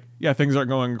it's like, yeah, things aren't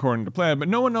going according to plan, but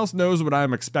no one else knows what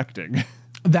I'm expecting.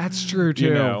 That's true too.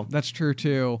 You know? That's true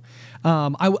too.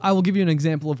 I will give you an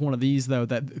example of one of these though,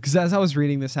 that because as I was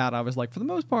reading this out, I was like, for the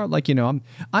most part, like, you know,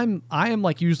 I am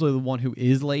like usually the one who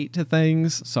is late to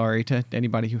things. Sorry to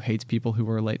anybody who hates people who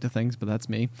are late to things, but that's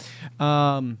me.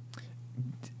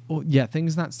 Well, yeah,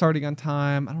 things not starting on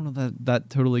time. I don't know that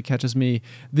totally catches me.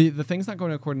 The things not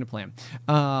going according to plan.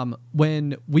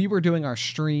 When we were doing our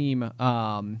stream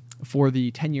for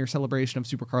the 10-year celebration of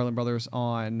Super Carlin Brothers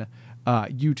on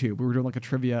YouTube, we were doing like a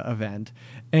trivia event,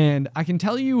 and I can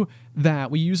tell you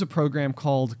that we use a program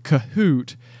called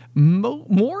Kahoot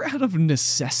more out of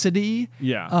necessity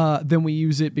than we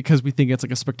use it because we think it's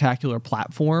like a spectacular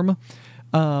platform,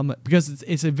 because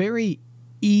it's a very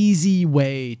easy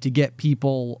way to get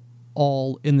people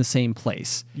all in the same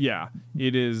place. Yeah,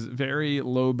 it is very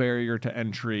low barrier to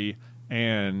entry,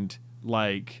 and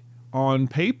like on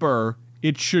paper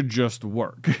it should just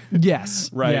work. Yes.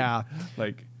 Right. Yeah.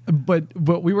 Like, but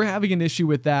we were having an issue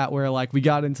with that where like we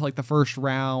got into like the first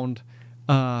round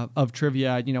of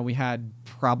trivia. You know, we had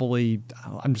probably,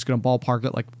 I'm just going to ballpark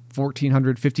it, like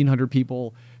 1,400, 1,500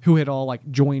 people who had all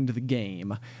like joined the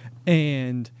game,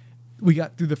 and we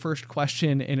got through the first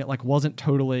question and it like wasn't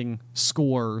totaling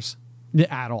scores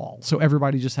at all. So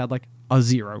everybody just had like a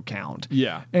 0 count.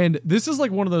 Yeah. And this is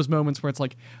like one of those moments where it's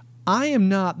like, I am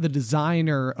not the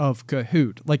designer of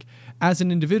Kahoot. Like as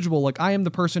an individual, like I am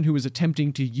the person who is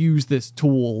attempting to use this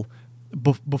tool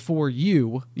before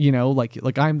you know,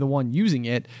 like I'm the one using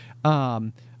it.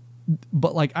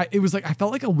 But like it was like I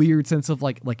felt like a weird sense of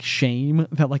like shame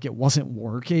that like it wasn't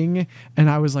working, and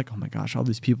I was like, oh my gosh, all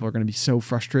these people are going to be so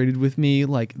frustrated with me,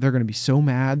 like they're going to be so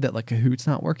mad that like Kahoot's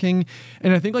not working.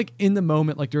 And I think like in the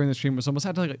moment, like during the stream, was almost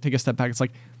had to like take a step back. It's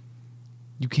like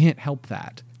you can't help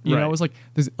that, you know. It was like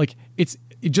there's like it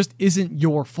just isn't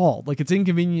your fault. Like it's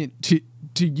inconvenient to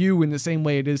you in the same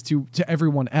way it is to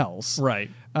everyone else, right?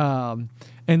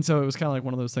 And so it was kind of like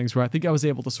one of those things where I think I was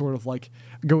able to sort of like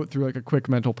go through like a quick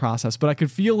mental process, but I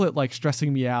could feel it like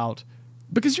stressing me out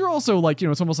because you're also like, you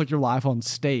know, it's almost like you're live on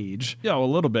stage. Yeah, well,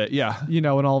 a little bit. Yeah. You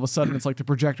know, and all of a sudden it's like the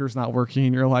projector's not working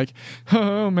and you're like,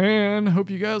 oh man, hope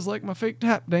you guys like my fake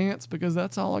tap dance because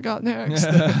that's all I got next.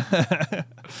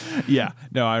 Yeah.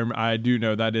 No, I do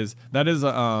know that is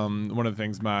one of the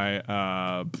things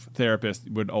my therapist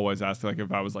would always ask, like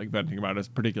if I was like venting about this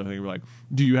particular thing, like,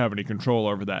 do you have any control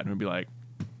over that? And we'd be like,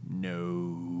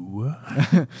 no.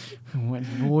 When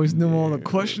boys know all the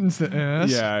questions to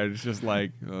ask. Yeah, it's just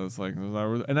like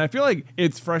and I feel like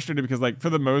it's frustrating because like for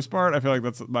the most part, I feel like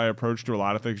that's my approach to a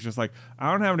lot of things. Just like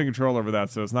I don't have any control over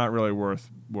that, so it's not really worth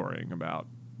worrying about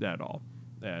at all.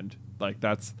 And like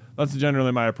that's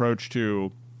generally my approach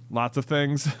to lots of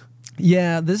things.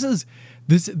 Yeah, this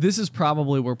is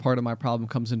probably where part of my problem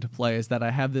comes into play, is that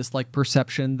I have this like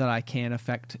perception that I can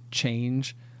affect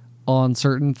change on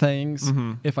certain things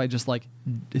if I just like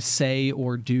say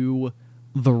or do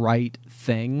the right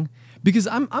thing. Because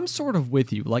I'm sort of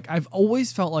with you. Like I've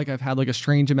always felt like I've had like a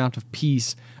strange amount of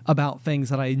peace about things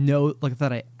that I know, like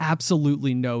that I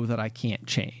absolutely know that I can't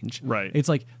change. Right. It's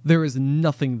like there is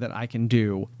nothing that I can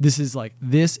do. This is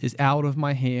out of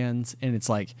my hands, and it's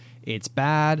like it's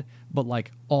bad, but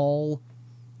like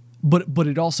But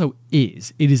it also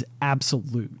is. It is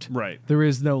absolute. Right. There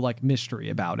is no like mystery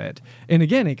about it. And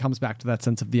again, it comes back to that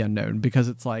sense of the unknown, because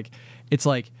it's like,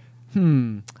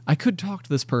 I could talk to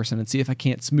this person and see if I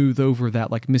can't smooth over that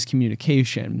like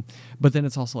miscommunication. But then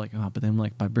it's also like, but then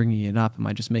like by bringing it up, am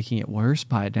I just making it worse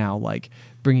by now like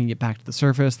bringing it back to the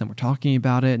surface? Then we're talking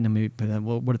about it, and then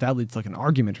what if that leads to like an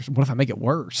argument, or what if I make it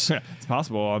worse? Yeah, it's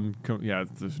possible.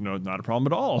 There's not a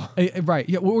problem at all. Right.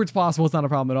 Yeah. Well, it's possible it's not a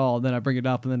problem at all. And then I bring it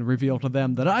up and then reveal to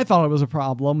them that I thought it was a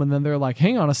problem, and then they're like,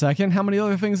 hang on a second, how many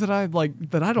other things that I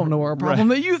don't know are a problem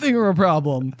that you think are a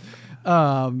problem?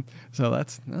 So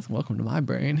that's welcome to my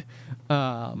brain.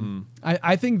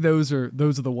 I think those are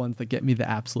the ones that get me the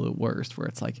absolute worst, where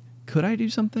it's like, could I do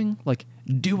something? Like,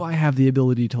 do I have the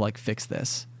ability to like fix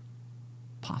this?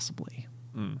 Possibly.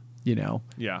 You know?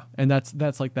 Yeah. And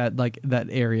that's like that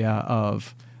area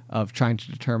of trying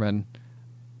to determine,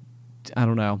 I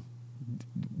don't know,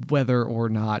 whether or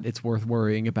not it's worth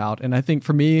worrying about. And I think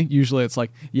for me, usually it's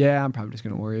like, yeah, I'm probably just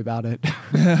going to worry about it.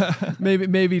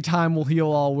 maybe time will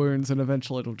heal all wounds, and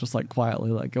eventually it'll just like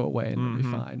quietly like go away and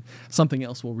it'll be fine. Something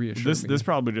else will reassure me. This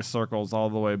probably just circles all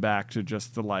the way back to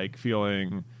just the like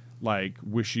feeling like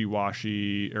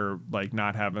wishy-washy, or like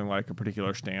not having like a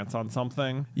particular stance on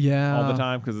something all the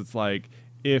time. Because it's like,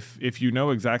 if you know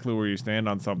exactly where you stand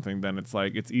on something, then it's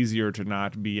like it's easier to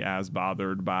not be as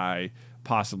bothered by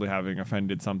possibly having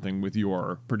offended something with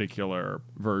your particular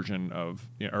version of,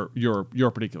 or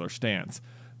your particular stance,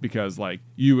 because like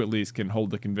you at least can hold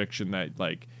the conviction that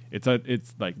like it's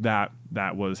like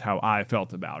that was how I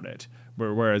felt about it.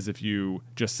 Whereas if you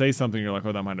just say something, you're like,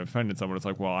 oh, that might have offended someone. It's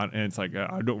like, well, and it's like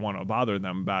I don't want to bother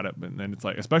them about it, but then it's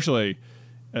like, especially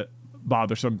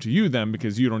bothersome to you then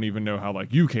because you don't even know how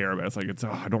like you care about it. It's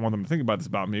like I don't want them to think about this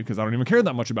about me because I don't even care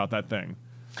that much about that thing.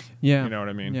 Yeah, you know what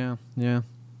I mean? Yeah.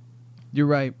 You're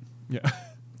right. Yeah.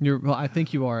 Well, I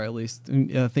think you are, at least.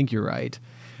 I think you're right.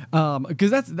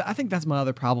 Because I think that's my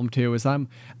other problem too. Is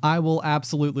I will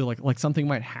absolutely like something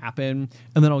might happen,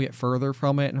 and then I'll get further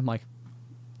from it, and I'm like,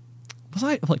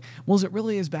 was it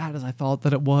really as bad as I thought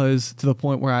that it was? To the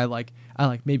point where I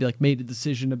maybe made a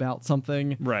decision about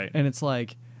something, right? And it's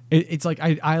like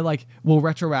I will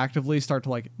retroactively start to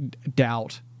like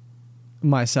doubt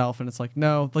myself, and it's like,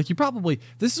 no, like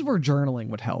this is where journaling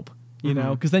would help. You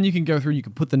know, because then you can go through, you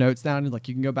can put the notes down, and like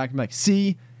you can go back and be like,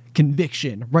 see,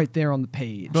 conviction right there on the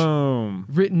page. Boom.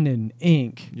 Written in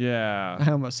ink. Yeah.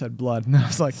 I almost said blood, and I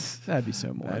was like, that'd be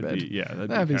so morbid. That'd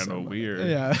be kind of weird.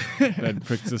 Yeah. Dad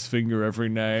pricks his finger every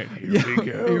night. Here we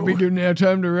go. Here we go now.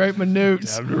 Time to write my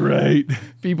notes. Time to write.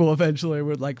 People eventually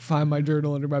would like find my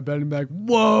journal under my bed and be like,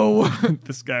 whoa.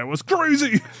 This guy was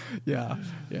crazy. Yeah.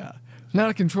 Not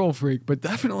a control freak, but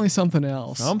definitely something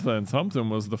else. Something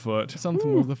was the foot.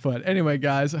 Something was the foot. Anyway,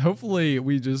 guys, hopefully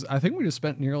I think we just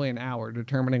spent nearly an hour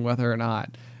determining whether or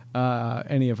not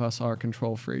any of us are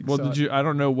control freaks. Well, I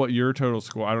don't know what your total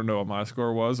score, I don't know what my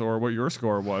score was or what your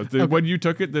score was. When you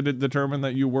took it, did it determine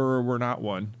that you were or were not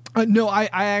one? No, I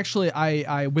actually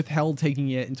withheld taking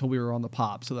it until we were on the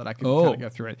pop so that I could kind of go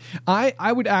through it.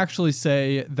 I would actually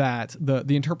say that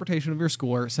the interpretation of your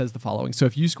score says the following. So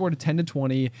if you scored a 10 to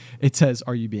 20, it says,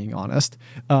 are you being honest?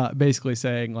 Basically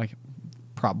saying like,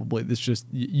 probably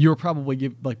you're probably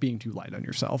being too light on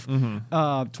yourself.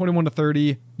 21 to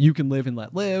 30, you can live and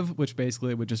let live, which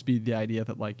basically would just be the idea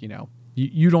that like,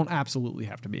 you don't absolutely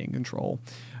have to be in control.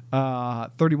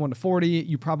 31 to 40,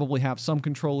 you probably have some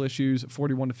control issues.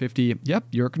 41 to 50, yep,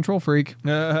 you're a control freak.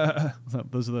 So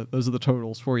those are the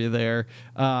totals for you there.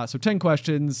 So 10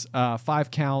 questions,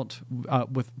 5 count,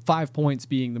 with 5 points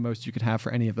being the most you could have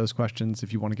for any of those questions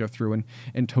if you want to go through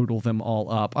and total them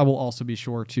all up. I will also be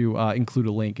sure to include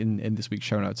a link in this week's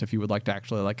show notes if you would like to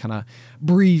actually like kind of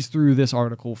breeze through this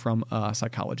article from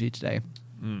Psychology Today.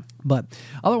 But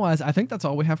otherwise, I think that's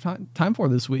all we have time for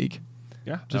this week.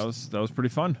 Yeah, that was pretty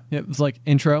fun. It was like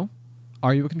intro,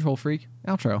 are you a control freak?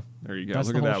 Outro. There you go.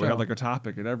 Look at that. We had like a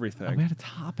topic and everything. We had a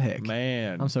topic.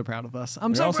 Man. I'm so proud of us.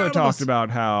 We also talked about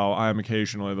how I'm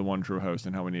occasionally the one true host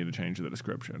and how we need to change the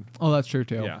description. Oh, that's true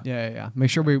too. Yeah.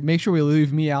 Make sure we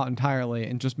leave me out entirely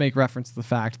and just make reference to the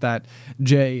fact that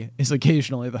Jay is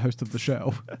occasionally the host of the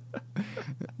show.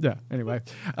 Yeah. Anyway,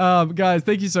 guys,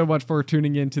 thank you so much for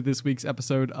tuning in to this week's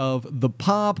episode of The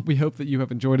Pop. We hope that you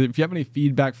have enjoyed it. If you have any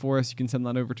feedback for us, you can send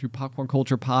that over to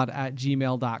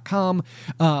popcornculturepod@gmail.com.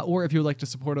 Or if you would like to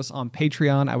support us on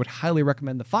Patreon, I would highly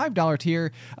recommend the $5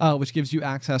 tier, which gives you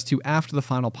access to After the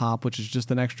Final Pop, which is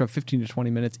just an extra 15 to 20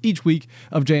 minutes each week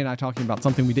of Jay and I talking about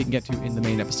something we didn't get to in the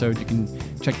main episode. You can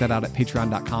check that out at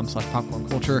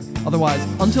patreon.com/popcornculture. Otherwise,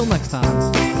 until next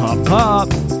time, pop,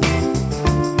 pop.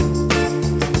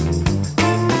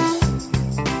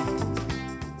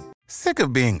 Sick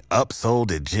of being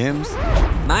upsold at gyms?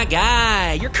 My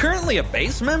guy, you're currently a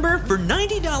base member? For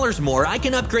 $90 more, I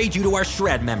can upgrade you to our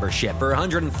Shred membership. For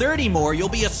 $130 more, you'll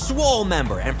be a Swole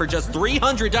member. And for just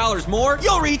 $300 more,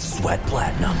 you'll reach Sweat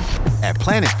Platinum. At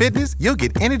Planet Fitness, you'll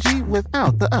get energy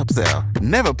without the upsell.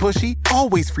 Never pushy,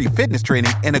 always free fitness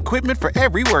training and equipment for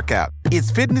every workout.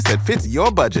 It's fitness that fits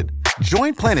your budget.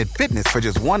 Join Planet Fitness for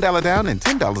just $1 down and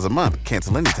 $10 a month.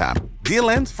 Cancel anytime. Deal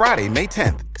ends Friday, May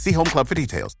 10th. See Home Club for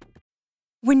details.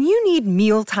 When you need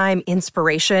mealtime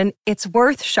inspiration, it's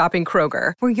worth shopping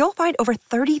Kroger, where you'll find over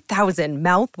 30,000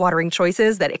 mouth-watering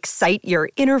choices that excite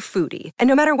your inner foodie. And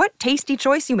no matter what tasty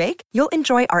choice you make, you'll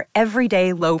enjoy our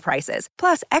everyday low prices,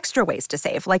 plus extra ways to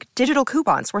save, like digital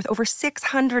coupons worth over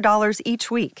 $600 each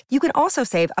week. You can also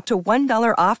save up to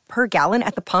 $1 off per gallon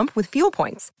at the pump with fuel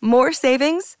points. More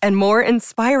savings and more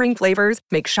inspiring flavors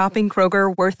make shopping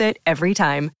Kroger worth it every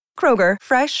time. Kroger,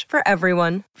 fresh for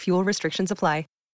everyone. Fuel restrictions apply.